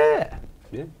good? Yeah.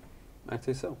 Yeah, I'd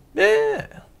say so. Yeah.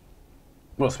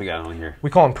 What else we got on here? We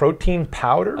call them protein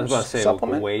powders. I was about to say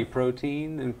supplement. whey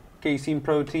protein and casein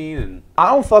protein and.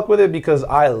 I don't fuck with it because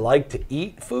I like to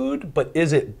eat food, but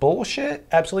is it bullshit?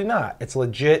 Absolutely not. It's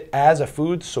legit as a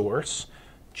food source.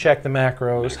 Check the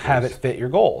macros. Have it fit your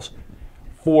goals.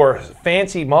 For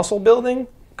fancy muscle building,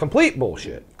 complete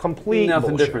bullshit. Complete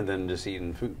Nothing bullshit. different than just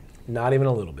eating food. Not even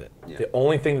a little bit. Yeah. The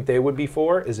only thing that they would be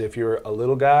for is if you're a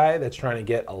little guy that's trying to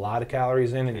get a lot of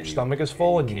calories in and your stomach is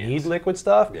full and you need liquid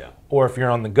stuff, or if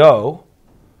you're on the go.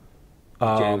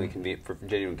 For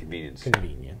genuine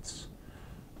convenience.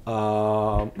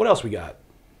 What else we got?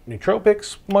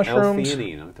 Nootropics, mushrooms.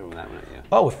 L-theanine, I'm throwing that one at you.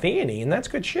 Oh, theanine, that's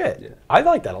good shit. Yeah. I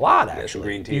like that a lot, actually.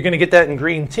 Green tea. You're going to get that in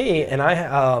green tea, and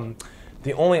I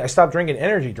stopped drinking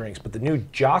energy drinks, but the new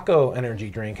Jocko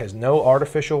energy drink has no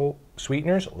artificial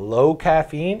sweeteners, low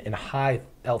caffeine, and high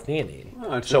L-theanine.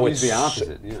 Oh, so it's the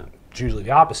opposite, yeah. It's usually the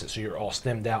opposite, so you're all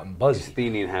stemmed out and buzzy.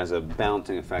 Theanine has a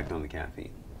balancing effect on the caffeine,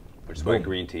 which is why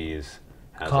green tea is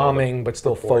calming but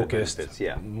still focused,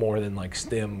 benefits, more than like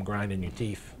stim grinding your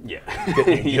teeth. Yeah.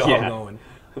 Getting your jaw going.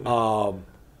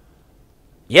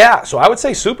 Yeah, so I would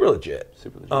say super legit.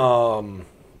 Super legit.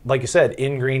 Like you said,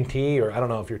 in green tea, or I don't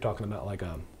know if you're talking about like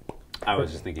a... I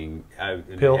was just thinking,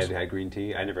 pills? I've had green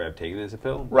tea. I never have taken it as a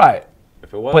pill. Right.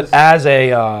 If it was... But as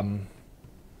a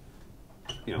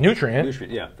nutrient,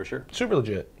 yeah, for sure. Super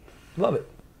legit. Love it.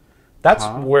 That's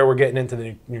where we're getting into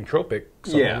the nootropic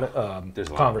conversation. There's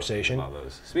a lot of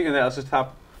those. Speaking of that, let's just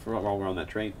while we're on that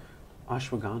train,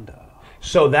 ashwagandha.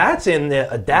 So that's in the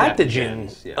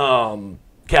adaptogen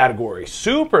category.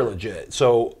 Super legit.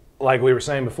 So like we were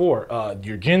saying before,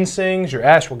 your ginsengs, your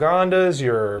ashwagandhas,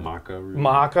 your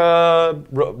maca,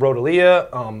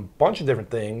 rhodiola, bunch of different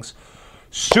things.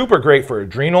 Super great for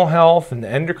adrenal health and the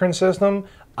endocrine system.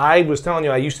 I was telling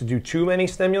you I used to do too many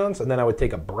stimulants, and then I would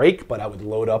take a break, but I would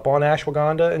load up on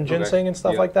ashwagandha and ginseng and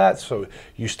stuff like that. So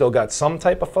you still got some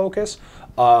type of focus.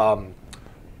 The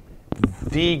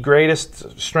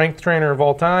greatest strength trainer of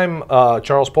all time,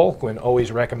 Charles Poliquin,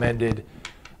 always recommended,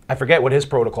 I forget what his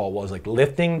protocol was, like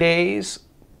lifting days,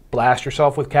 blast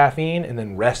yourself with caffeine, and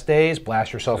then rest days,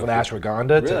 blast yourself with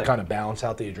ashwagandha to kind of balance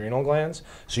out the adrenal glands.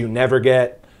 So you never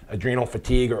get adrenal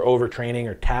fatigue or overtraining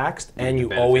or taxed, and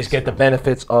you always get the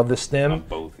benefits of the stim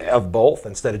of both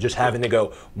instead of just having to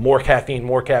go more caffeine,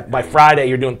 more caffeine. By Friday,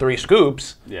 you're doing 3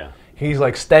 scoops. Yeah. He's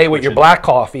like, stay with your black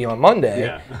coffee on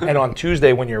Monday, and on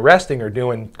Tuesday when you're resting or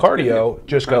doing cardio,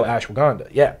 just go ashwagandha.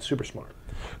 Yeah, super smart.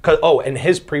 And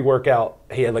his pre-workout,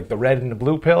 he had like the red and the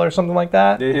blue pill or something like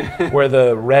that, where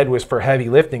the red was for heavy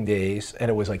lifting days, and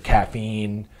it was like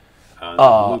caffeine, the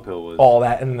blue pill was all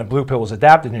that, and then the blue pill was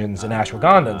adaptogens and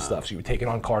ashwagandha and stuff. So you would take it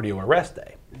on cardio or rest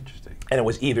day. Interesting. And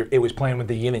it was playing with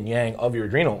the yin and yang of your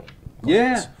adrenal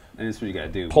glands. Yeah, and that's what you got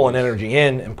to do. Pulling energy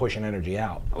in and pushing energy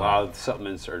out. A lot of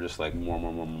supplements are just like more.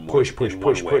 Push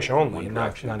only,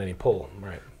 not any pull.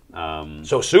 Right.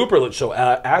 So super legit. So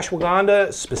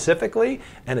ashwagandha specifically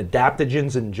and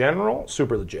adaptogens in general,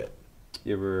 super legit.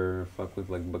 You ever fuck with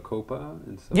like Bacopa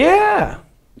and stuff? Yeah,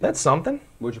 that's something.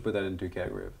 What'd you put that into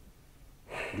category of?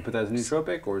 Did you put that as a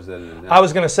nootropic, or is that an... I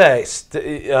was going to say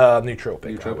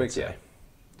nootropic. Nootropic, yeah.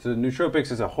 So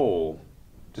nootropics as a whole,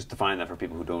 just define that for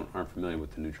people who aren't familiar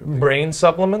with the nootropics. Brain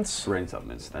supplements, Brain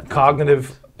supplements. That's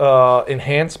cognitive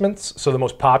enhancements. So the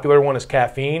most popular one is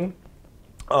caffeine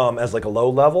as like a low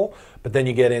level, but then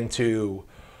you get into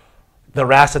the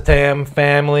racetam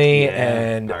family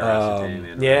and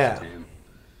racetam.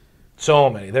 So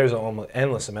many. There's an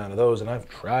endless amount of those, and I've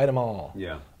tried them all.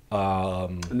 Yeah.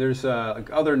 And there's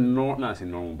like other not say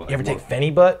normal, but you ever take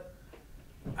Phenibut?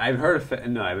 I've heard of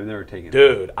no, I've never taken it.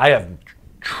 Dude, I have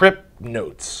trip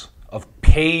notes of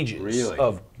pages Really?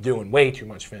 of doing way too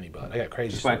much Phenibut. I got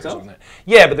crazy Just by stories itself? on that.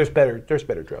 Yeah, but there's better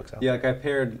drugs out there. Yeah, like I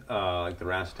paired like the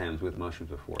racetams with mushrooms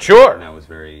before. Sure. And that was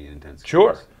very intense.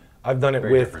 Sure. I've done it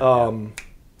Very with different,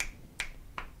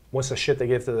 what's the shit they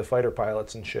give to the fighter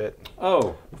pilots and shit?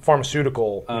 Oh.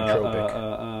 Pharmaceutical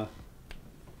nootropic.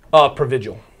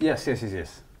 Provigil. Yes.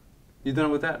 You've done it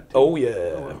with that too? Oh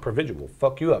yeah, Provigil will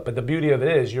fuck you up. But the beauty of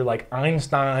it is you're like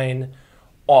Einstein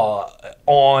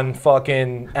on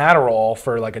fucking Adderall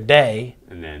for like a day.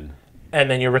 And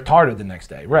then you're retarded the next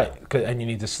day, right? And you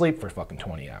need to sleep for fucking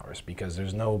 20 hours because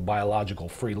there's no biological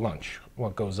free lunch.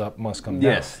 What goes up must come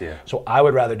down. Yes, yeah. So I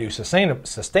would rather do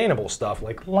sustainable stuff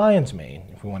like lion's mane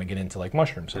if we want to get into like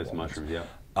mushrooms. That's mushrooms,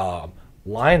 yeah.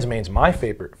 Lion's mane's my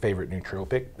favorite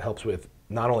nootropic. Helps with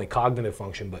not only cognitive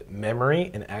function but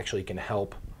memory, and actually can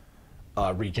help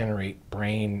regenerate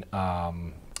brain,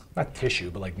 not tissue,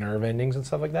 but like nerve endings and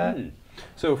stuff like that.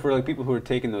 So for like people who are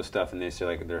taking those stuff and they say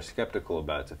like they're skeptical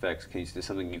about its effects, is this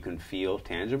something you can feel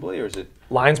tangibly, or is it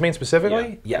lion's mane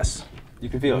specifically? Yeah. Yes. You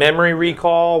can feel memory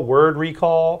recall, word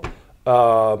recall,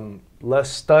 less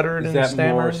stuttered and stammered. Is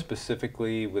that more stammered.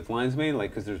 specifically with lion's mane?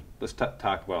 Like, because let's talk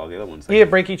about all the other ones. Like Yeah,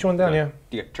 break each one down.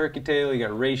 You got turkey tail, you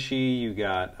got reishi, you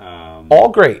got all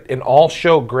great, and all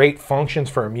show great functions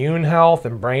for immune health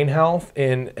and brain health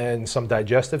and some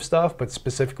digestive stuff, but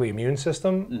specifically immune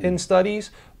system in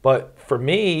studies. But for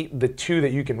me, the two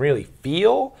that you can really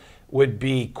feel would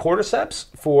be cordyceps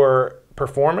for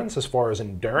performance as far as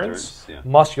endurance,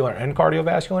 muscular and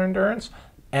cardiovascular endurance,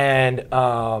 and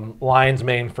lion's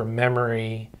mane for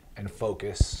memory and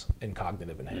focus and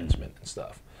cognitive enhancement and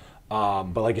stuff.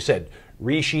 But like you said,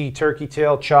 reishi, turkey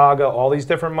tail, chaga, all these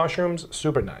different mushrooms,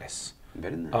 super nice.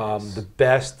 Very nice. The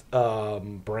best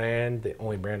brand, the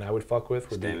only brand I would fuck with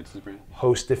would be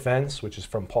Host Defense, which is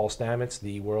from Paul Stamets,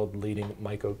 the world-leading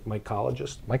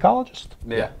mycologist. Mycologist?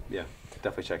 Yeah.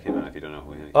 Definitely check him out if you don't know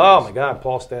who he is. Oh my God,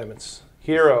 Paul Stamets.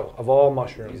 Hero of all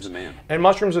mushrooms. He's the man. And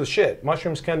mushrooms are the shit.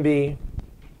 Mushrooms can be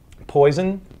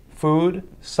poison, food,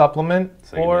 supplement,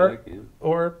 or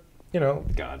you know,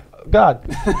 God.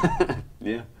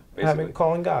 Yeah, basically.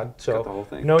 Calling God. So got the whole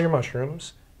thing. Know your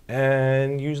mushrooms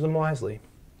and use them wisely.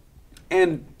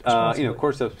 And you know,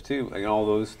 cordyceps too, like all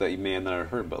those that you may have not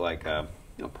heard, but like you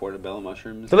know, portobello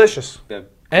mushrooms. Delicious.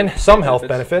 And some health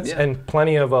benefits, yeah. and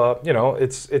plenty of you know,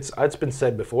 it's been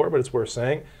said before, but it's worth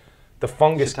saying. The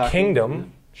fungus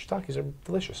kingdom, shiitakes are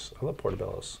delicious. I love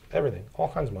portobellos. Everything, all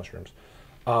kinds of mushrooms.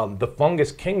 The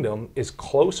fungus kingdom is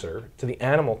closer to the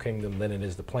animal kingdom than it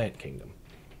is the plant kingdom.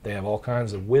 They have all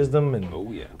kinds of wisdom and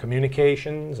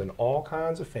communications and all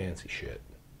kinds of fancy shit.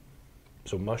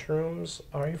 So mushrooms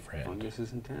are your friend. Fungus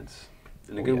is intense.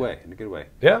 In a good way. In a good way.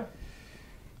 Yeah.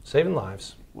 Saving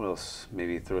lives. What else?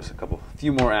 Maybe throw us a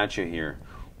few more at you here.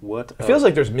 What? It feels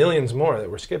like there's millions more that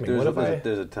we're skipping. There's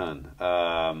a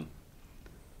ton.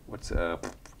 What's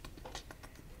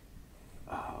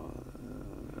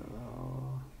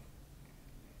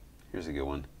here's a good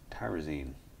one.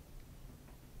 Tyrosine.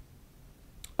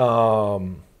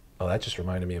 Oh, that just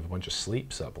reminded me of a bunch of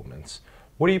sleep supplements.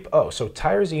 What do you? Oh, so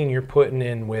tyrosine you're putting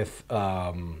in with.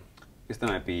 I guess that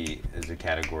might be as a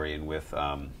category and with.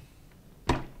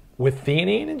 With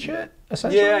theanine and shit,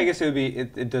 essentially. Yeah, I guess it would be.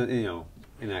 It does, you know.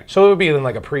 So it would be in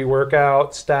like a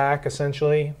pre-workout stack,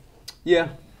 essentially. Yeah.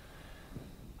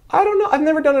 I don't know. I've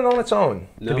never done it on its own,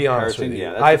 to be honest with you.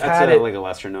 Yeah, I've had it like a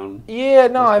lesser known. Yeah,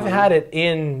 no, I've had it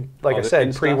in, like I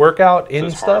said, pre-workout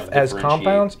in stuff as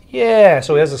compounds. Yeah,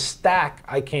 so as a stack,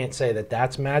 I can't say that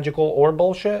that's magical or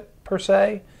bullshit per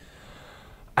se.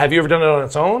 Have you ever done it on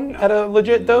its own at a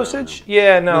legit dosage? No.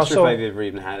 Yeah, no. I'm not sure if I've ever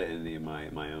even had it in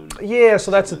my own. Yeah, so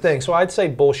that's the thing. So I'd say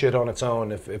bullshit on its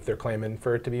own if they're claiming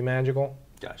for it to be magical.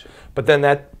 Gotcha. But then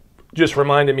that just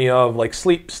reminded me of like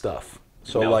sleep stuff.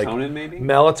 So melatonin, like maybe?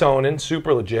 Melatonin,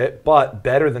 super legit, but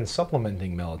better than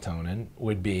supplementing melatonin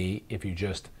would be if you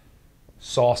just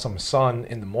saw some sun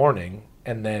in the morning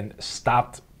and then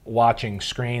stopped watching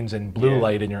screens and blue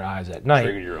light in your eyes at night.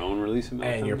 Triggered your own release of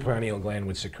melatonin. And your pineal gland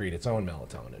would secrete its own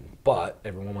melatonin. But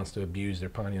everyone wants to abuse their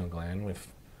pineal gland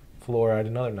with fluoride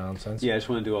and other nonsense. Yeah, I just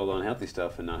want to do all the unhealthy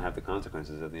stuff and not have the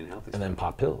consequences of the unhealthy stuff. And then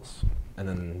pop pills. And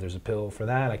then there's a pill for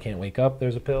that. I can't wake up,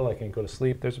 there's a pill. I can't go to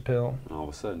sleep, there's a pill. And all of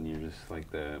a sudden, you're just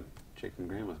like the chicken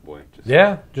grandma's boy.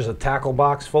 Just a tackle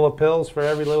box full of pills for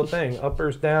every little thing.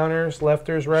 Uppers, downers,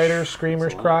 lefters, righters,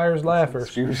 screamers, criers,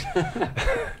 laughers.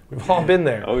 We've all been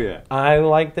there. Oh, yeah. I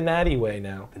like the natty way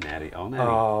now. The natty, all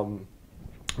natty.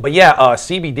 But yeah,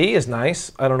 CBD is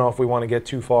nice. I don't know if we want to get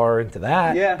too far into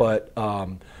that. Yeah. But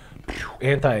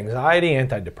anti-anxiety,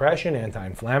 anti-depression,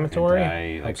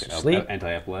 anti-inflammatory, helps you sleep.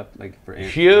 Anti-epileptic, like for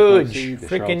huge, epilepsy,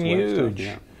 freaking huge. Stuff,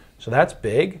 yeah. So that's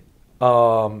big.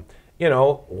 You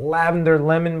know, lavender,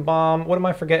 lemon balm. What am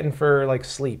I forgetting for like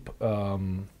sleep?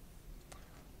 Bunch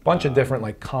of different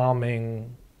like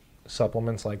calming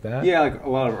supplements like that. Yeah, like a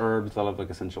lot of herbs, a lot of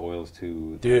like essential oils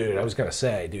too. Dude, I was gonna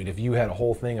say, dude, if you had a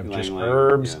whole thing of just Ylang-ylang,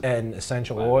 herbs yeah. and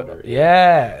essential Lavender, oil,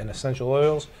 yeah, and essential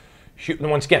oils. Shoot,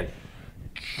 once again,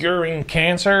 curing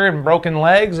cancer and broken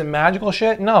legs and magical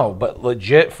shit? No, but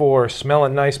legit for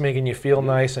smelling nice, making you feel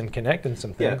nice, and connecting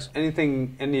some things. Yeah,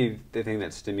 anything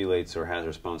that stimulates or has a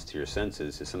response to your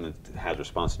senses is something that has a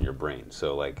response in your brain.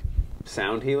 So like,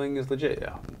 sound healing is legit.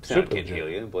 Yeah, sound Super can't legit. heal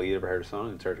you. Well, you ever heard a song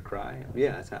and start to cry?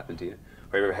 Yeah, that's happened to you.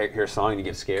 Or you ever hear a song and you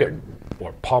get scared?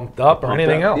 Or pumped up or Pumped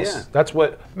anything up, else. yeah. That's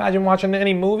what. Imagine watching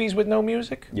any movies with no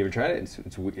music. You ever tried it?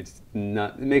 It's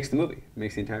not. It makes the movie. It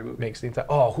makes the entire movie. Makes the entire.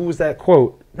 Oh, who was that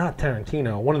quote? Not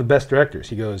Tarantino. One of the best directors.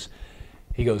 He goes,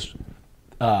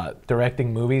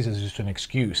 directing movies is just an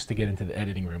excuse to get into the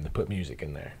editing room to put music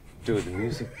in there. Dude, the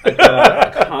music.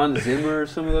 Like Hans Zimmer or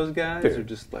some of those guys Dude. are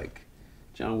just like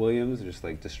John Williams, are just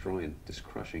like destroying, just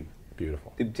crushing.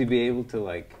 Beautiful. To be able to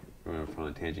like, I'm on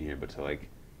a tangent here, but to like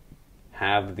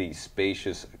have the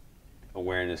spacious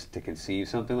awareness to conceive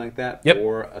something like that Yep.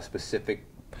 for a specific.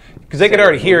 Because they could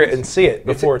already hear it and see it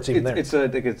before it's even there. It's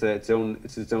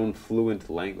its own fluent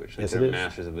language. Like Yes, they're it is.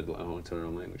 masters of its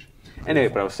own language. Anyway,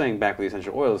 but I was saying back with the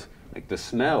essential oils, like the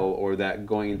smell or that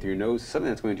going into your nose, something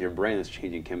that's going into your brain that's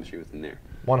changing chemistry within there.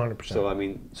 100%. So I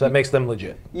mean, So that makes them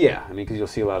legit. yeah, I mean, because you'll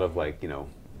see a lot of like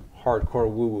hardcore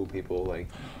woo-woo people like.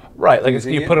 Right, like if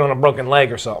using you it. put it on a broken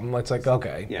leg or something, it's like,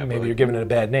 okay, Yeah, maybe but you're like- giving it a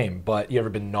bad name. But you ever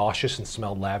been nauseous and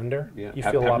smelled lavender? Yeah, You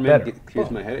feel a lot peppermint better. clears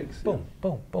Boom, my headaches. boom,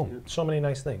 boom, boom. So many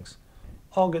nice things.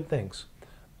 All good things.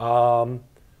 What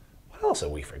else are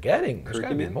we forgetting? There's got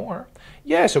to be Curcumin? more.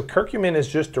 Yeah, so curcumin is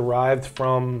just derived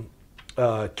from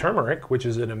turmeric, which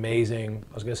is an amazing,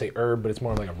 I was going to say herb, but it's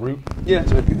more like a root. Yeah,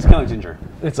 it's kind of like ginger.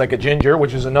 It's like a ginger,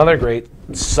 which is another great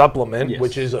supplement, Yes.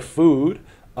 which is a food.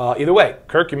 Either way,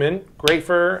 curcumin, great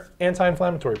for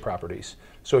anti-inflammatory properties.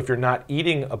 So if you're not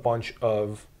eating a bunch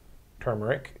of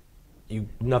turmeric,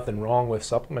 nothing wrong with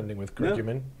supplementing with No.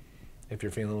 curcumin. If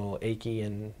you're feeling a little achy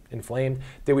and inflamed.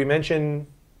 Did we mention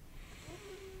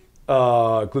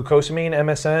glucosamine,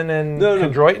 MSM, and No,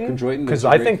 chondroitin? chondroitin, Because those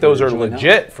are I great think those for are joint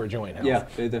legit for joint health. Yeah,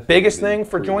 they definitely Biggest been thing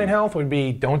for proven. joint health would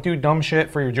be don't do dumb shit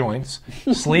for your joints.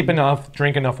 Sleep enough,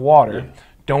 drink enough water. Yeah.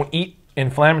 Don't eat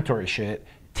inflammatory shit.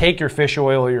 Take your fish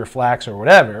oil or your flax or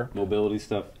whatever, Mobility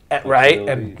stuff. right?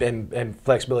 flexibility. And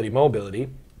flexibility, mobility.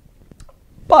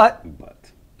 But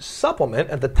But supplement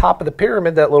at the top of the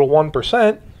pyramid, that little 1%,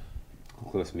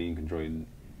 glucosamine, chondroitin,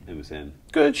 MSM.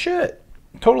 good shit.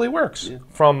 Totally works. Yeah.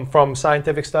 From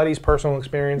scientific studies, personal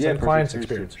experience, and personal clients'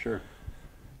 experience. Sure.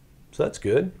 So that's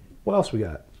good. What else we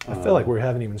got? I feel like we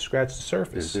haven't even scratched the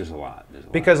surface. There's a lot.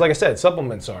 Because, like I said,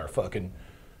 supplements are fucking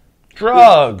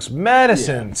drugs,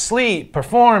 medicine, Yeah. sleep,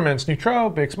 performance,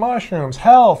 nootropics, mushrooms,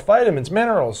 health, vitamins,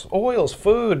 minerals, oils,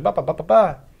 food, ba ba ba ba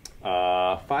ba.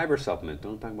 Fiber supplement.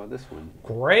 Don't talk about this one.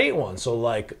 Great one. So,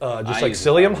 like, just I like use the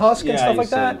psyllium fibers. husk and Yeah, I stuff like use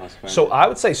that. psyllium husk quite a So, bit. I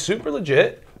would say super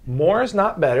legit. More is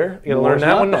not better. You gotta More learn is that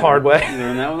not one the better. hard You way.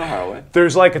 learn that one the hard way.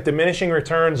 There's like a diminishing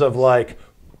returns of like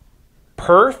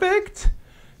perfect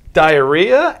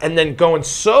diarrhea and then going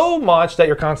so much that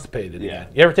you're constipated Yeah. again.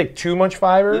 You ever take too much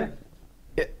fiber?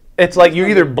 Yeah. It's like you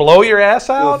either blow your ass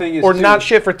Well, the out thing is, or too, not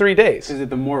shit for 3 days. Is that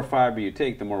the more fiber you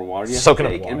take, the more water you have Soaking to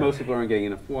up take, and water. most people aren't getting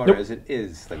enough water Nope. as it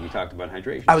is. Like we talked about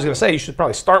hydration. I was going to say you should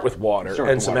probably start with water Start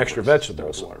and with some water extra first.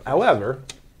 vegetables. Start with water first. However,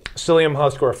 psyllium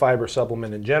husk or a fiber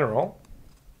supplement in general,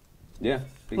 Yeah.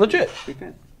 Big Legit. fan. Big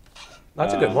fan.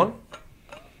 that's a good one.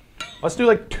 Let's do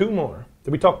like 2 more.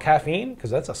 Did we talk caffeine? Because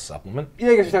that's a supplement. Yeah,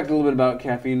 I guess we talked a little bit about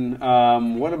caffeine.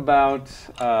 What about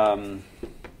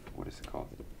what is it called?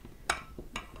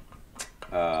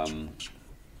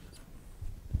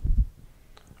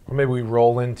 Or maybe we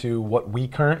roll into what we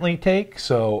currently take.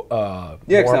 So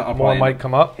Yeah, 'cause more, I'll more probably might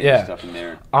come up. hit Yeah. stuff in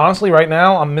there. Honestly, right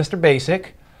now I'm Mr.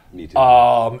 Basic. Me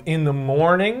too. In the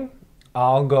morning,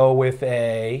 I'll go with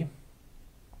a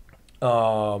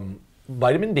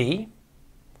vitamin D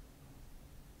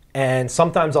And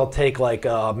sometimes I'll take like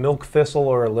a milk thistle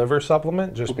or a liver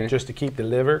supplement just to keep the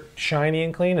liver shiny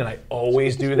and clean. And I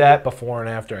always do that before and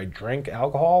after I drink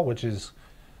alcohol, which is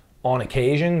on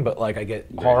occasion, but like I get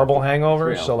horrible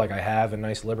hangovers. So like I have a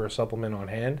nice liver supplement on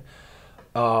hand.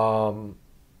 And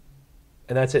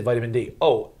that's it, vitamin D.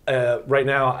 Oh, right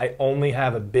now I only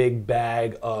have a big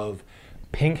bag of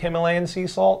pink Himalayan sea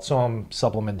salt, so I'm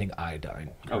supplementing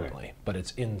iodine currently, but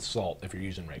it's in salt if you're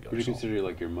using regular Would you salt. consider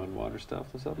like your mud water stuff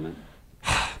a supplement?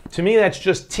 To me, that's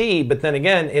just tea, but then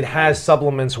again, it has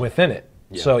supplements within it.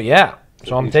 So yeah,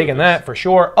 so I'm taking that for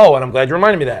sure. Oh, and I'm glad you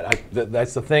reminded me of that.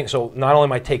 That's the thing. So not only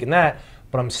am I taking that,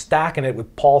 but I'm stacking it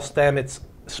with Paul Stamets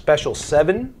Special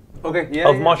 7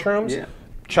 of mushrooms. Yeah.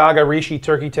 Chaga, reishi,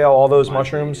 turkey tail, all those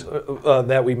mushrooms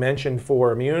that we mentioned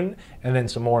for immune, and then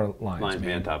some more lion's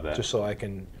mane on top of that. Just so I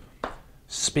can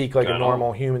speak like a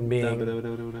normal human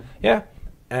being. Yeah.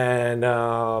 And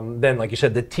then, like you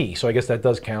said, the tea. So I guess that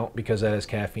does count because that has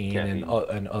caffeine. And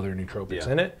other nootropics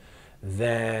in it.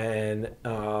 Then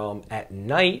at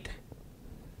night,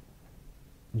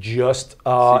 just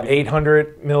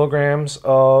 800 milligrams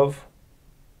of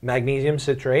magnesium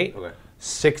citrate.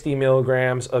 60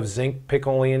 milligrams of zinc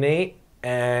picolinate,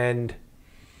 and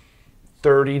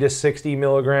 30 to 60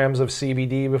 milligrams of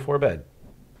CBD before bed.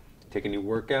 Take any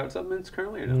workout supplements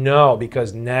currently or no? No,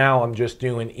 because now I'm just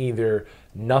doing either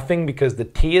nothing because the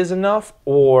tea is enough,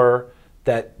 or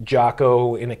that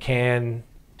Jocko in a can.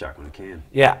 Jocko in a can.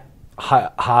 Yeah.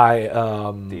 High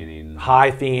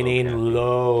theanine,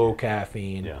 low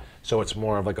caffeine. Yeah. So it's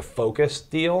more of like a focused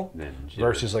deal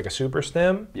versus like a super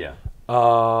stim. Yeah.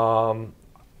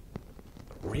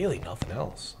 Really nothing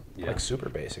else. Like super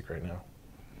basic right now.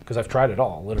 Because I've tried it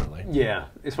all, literally. Yeah.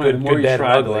 It's funny, the more you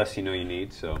try, the less you know you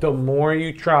need. So the more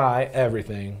you try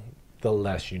everything, the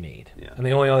less you need. Yeah. And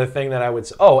the only other thing that I would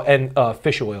say, and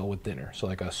fish oil with dinner. So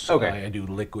like I do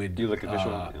liquid. Do you liquid fish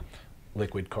oil? Yeah.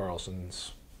 Liquid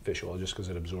Carlson's fish oil just because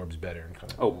it absorbs better. And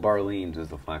kind of Barlean's is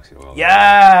the flaxseed oil.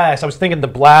 Yes! I was thinking the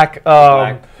black.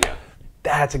 Yeah.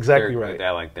 That's exactly right.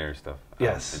 I like their stuff.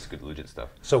 Yes. It's good, legit stuff.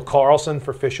 So Carlson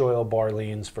for fish oil,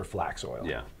 Barlean's for flax oil.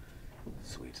 Yeah.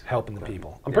 Sweet. Helping the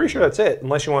people. I'm pretty sure that's it,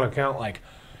 unless you want to count like,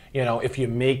 if you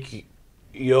make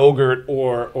yogurt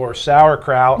or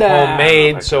sauerkraut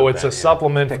homemade, so it's a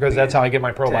supplement because that's how I get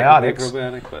my probiotics.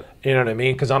 You know what I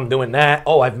mean? Because I'm doing that.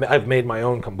 Oh, I've made my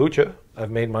own kombucha. I've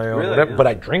made my own whatever, but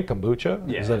I drink kombucha.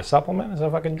 Yeah. Is that a supplement? Is that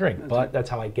a fucking drink? But that's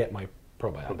how I get my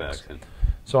probiotics.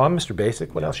 So I'm Mr.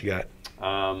 Basic. What else you got?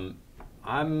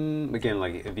 I'm again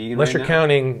like a vegan. Unless you're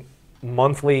counting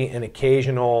monthly and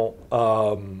occasional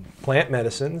plant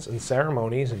medicines and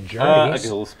ceremonies and journeys, like a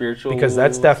little spiritual, because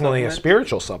that's definitely a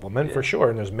spiritual supplement for sure.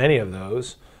 And there's many of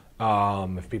those.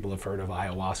 If people have heard of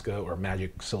ayahuasca or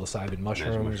magic psilocybin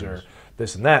mushrooms or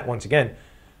this and that, once again,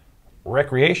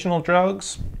 recreational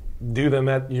drugs, do them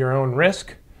at your own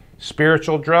risk.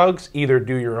 Spiritual drugs, either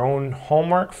do your own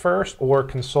homework first or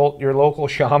consult your local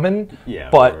shaman.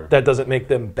 Yeah, but that doesn't make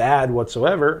them bad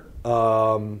whatsoever.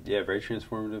 Very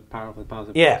transformative, powerfully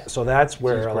positive. Yeah, so that's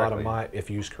where a lot of my, if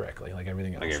used correctly, like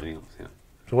everything else. Yeah.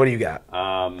 So what do you got?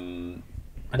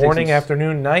 Morning,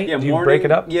 afternoon, night? Yeah, do you break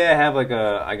it up? Yeah, I have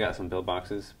I got some pill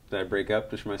boxes that I break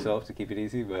up just for myself to keep it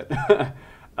easy. But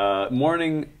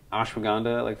morning,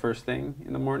 ashwagandha, like first thing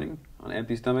in the morning on an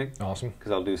empty stomach. Awesome.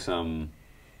 Because I'll do some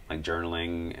like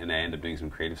journaling, and I end up doing some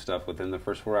creative stuff within the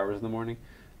first 4 hours of the morning,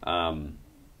 and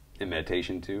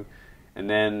meditation too. And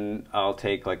then I'll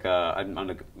take like I'm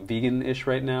on a vegan-ish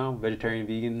right now, vegetarian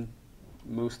vegan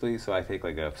mostly, so I take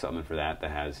like a supplement for that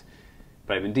has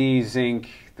vitamin D, zinc,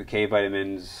 the K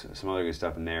vitamins, some other good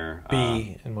stuff in there.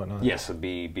 B and whatnot. Yes, a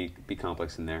B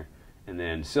complex in there. And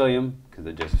then psyllium, because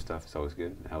the digestive stuff is always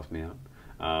good. It helps me out.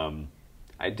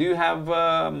 I do have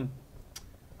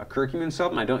a curcumin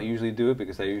supplement. I don't usually do it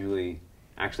because I usually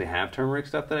actually have turmeric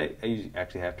stuff that I usually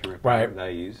actually have turmeric powder that I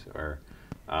use,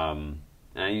 and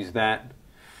I use that.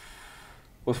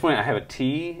 What's funny, I have a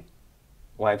tea.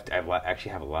 Well, I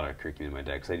actually have a lot of curcumin in my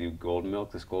deck because I do golden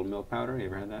milk. This golden milk powder. You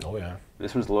ever had that? Oh yeah.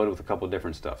 This one's loaded with a couple of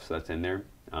different stuff, so that's in there.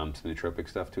 Some nootropic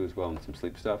stuff too as well, and some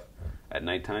sleep stuff at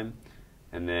nighttime.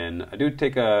 And then I do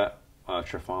take a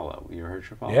Triphala. You ever heard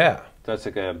of Triphala? Yeah. So that's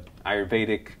like a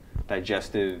Ayurvedic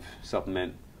digestive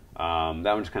supplement.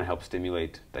 That one just kind of helps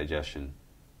stimulate digestion,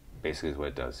 basically is what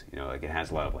it does. Like it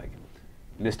has a lot of like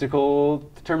mystical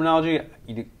terminology.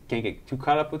 You can't get too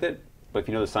caught up with it, but if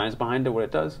you know the science behind it, what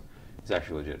it does, it's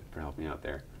actually legit for helping you out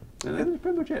there. And that's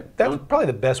pretty much it. That's probably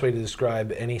the best way to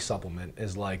describe any supplement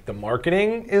is like the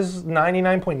marketing is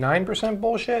 99.9%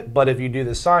 bullshit, but if you do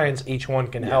the science, each one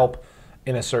can help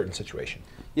in a certain situation.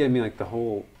 Yeah, I mean like the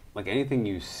whole, like anything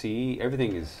you see,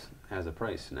 everything has a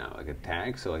price now, like a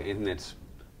tag. So like anything that's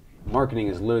marketing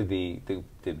is literally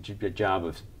the job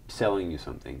of selling you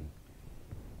something.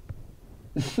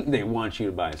 They want you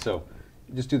to buy. So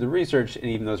just do the research, and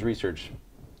even those research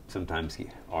sometimes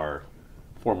are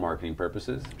for marketing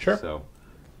purposes. Sure. So,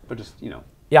 but just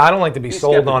Yeah, I don't like to be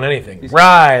sold skeptical. on anything. Be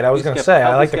Right, I was going to say, I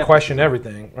skeptical. like to question Skeptical.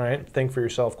 everything, right? Think for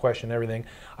yourself, question everything.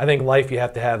 I think life, you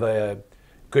have to have a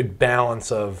good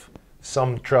balance of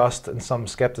some trust and some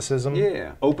skepticism.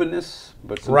 Yeah, openness,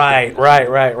 but some Right,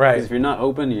 skepticism. right. Because if you're not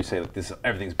open, you say like this,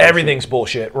 everything's bullshit. Everything's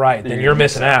bullshit, right, then you're you're gonna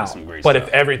missing miss out on out. some great But stuff.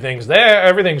 if everything's there,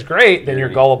 everything's great, then You're you're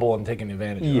gonna- gullible and taken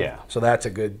advantage of. Yeah. So that's a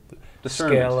good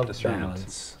scale of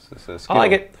balance. It's a I skill.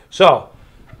 like it. So,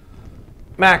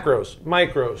 macros,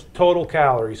 micros, total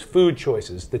calories, food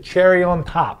choices. The cherry on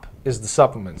top is the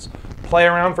supplements. Play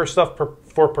around for stuff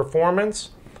for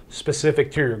performance,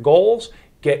 specific to your goals.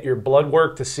 Get your blood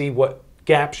work to see what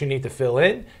gaps you need to fill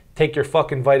in. Take your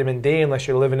fucking vitamin D unless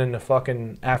you're living in the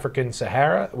fucking African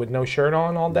Sahara with no shirt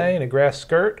on all day and a grass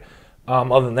skirt.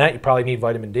 Other than that, you probably need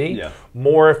vitamin D. Yeah.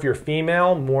 More if you're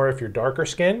female, more if you're darker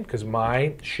skin, because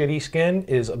my shitty skin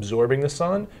is absorbing the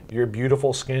sun. Your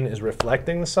beautiful skin is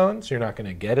reflecting the sun, so you're not going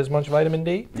to get as much vitamin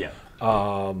D. Yeah.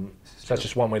 So that's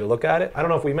just one way to look at it. I don't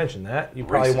know if we mentioned that. You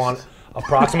probably Racist. want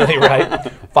approximately,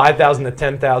 right, 5,000 to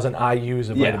 10,000 IUs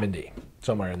of Yeah. vitamin D,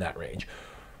 somewhere in that range.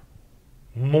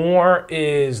 More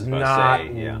is about to not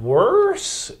say, yeah.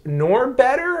 worse nor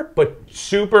better, but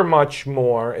super much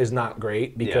more is not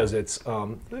great because it's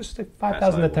there's 5,000 to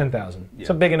valuable. 10,000. It's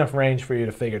a Yeah. big enough range for you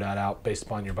to figure that out based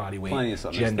upon your body weight, Plenty of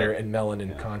something gender, there. and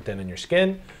melanin content in your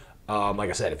skin. Like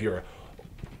I said, if you're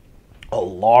a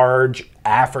large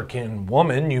African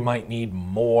woman, you might need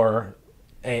more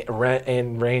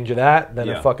in range of that than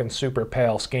a Yeah. fucking super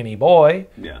pale skinny boy.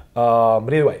 Yeah.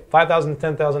 But either way, 5,000 to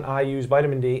 10,000 IUs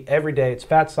vitamin D every day. It's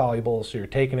fat soluble, so you're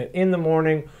taking it in the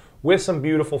morning with some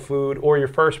beautiful food or your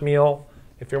first meal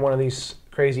if you're one of these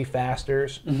crazy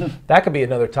fasters. That could be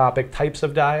another topic. Types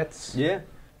of diets, Yeah.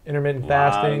 intermittent Lot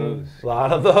of fasting, those. a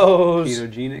lot of those.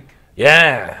 Ketogenic.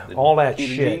 Yeah, The all that keto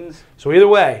shit. genes. So either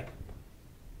way,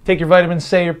 take your vitamins,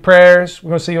 say your prayers. We're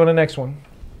going to see you on the next one.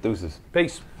 Deuces.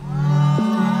 Peace.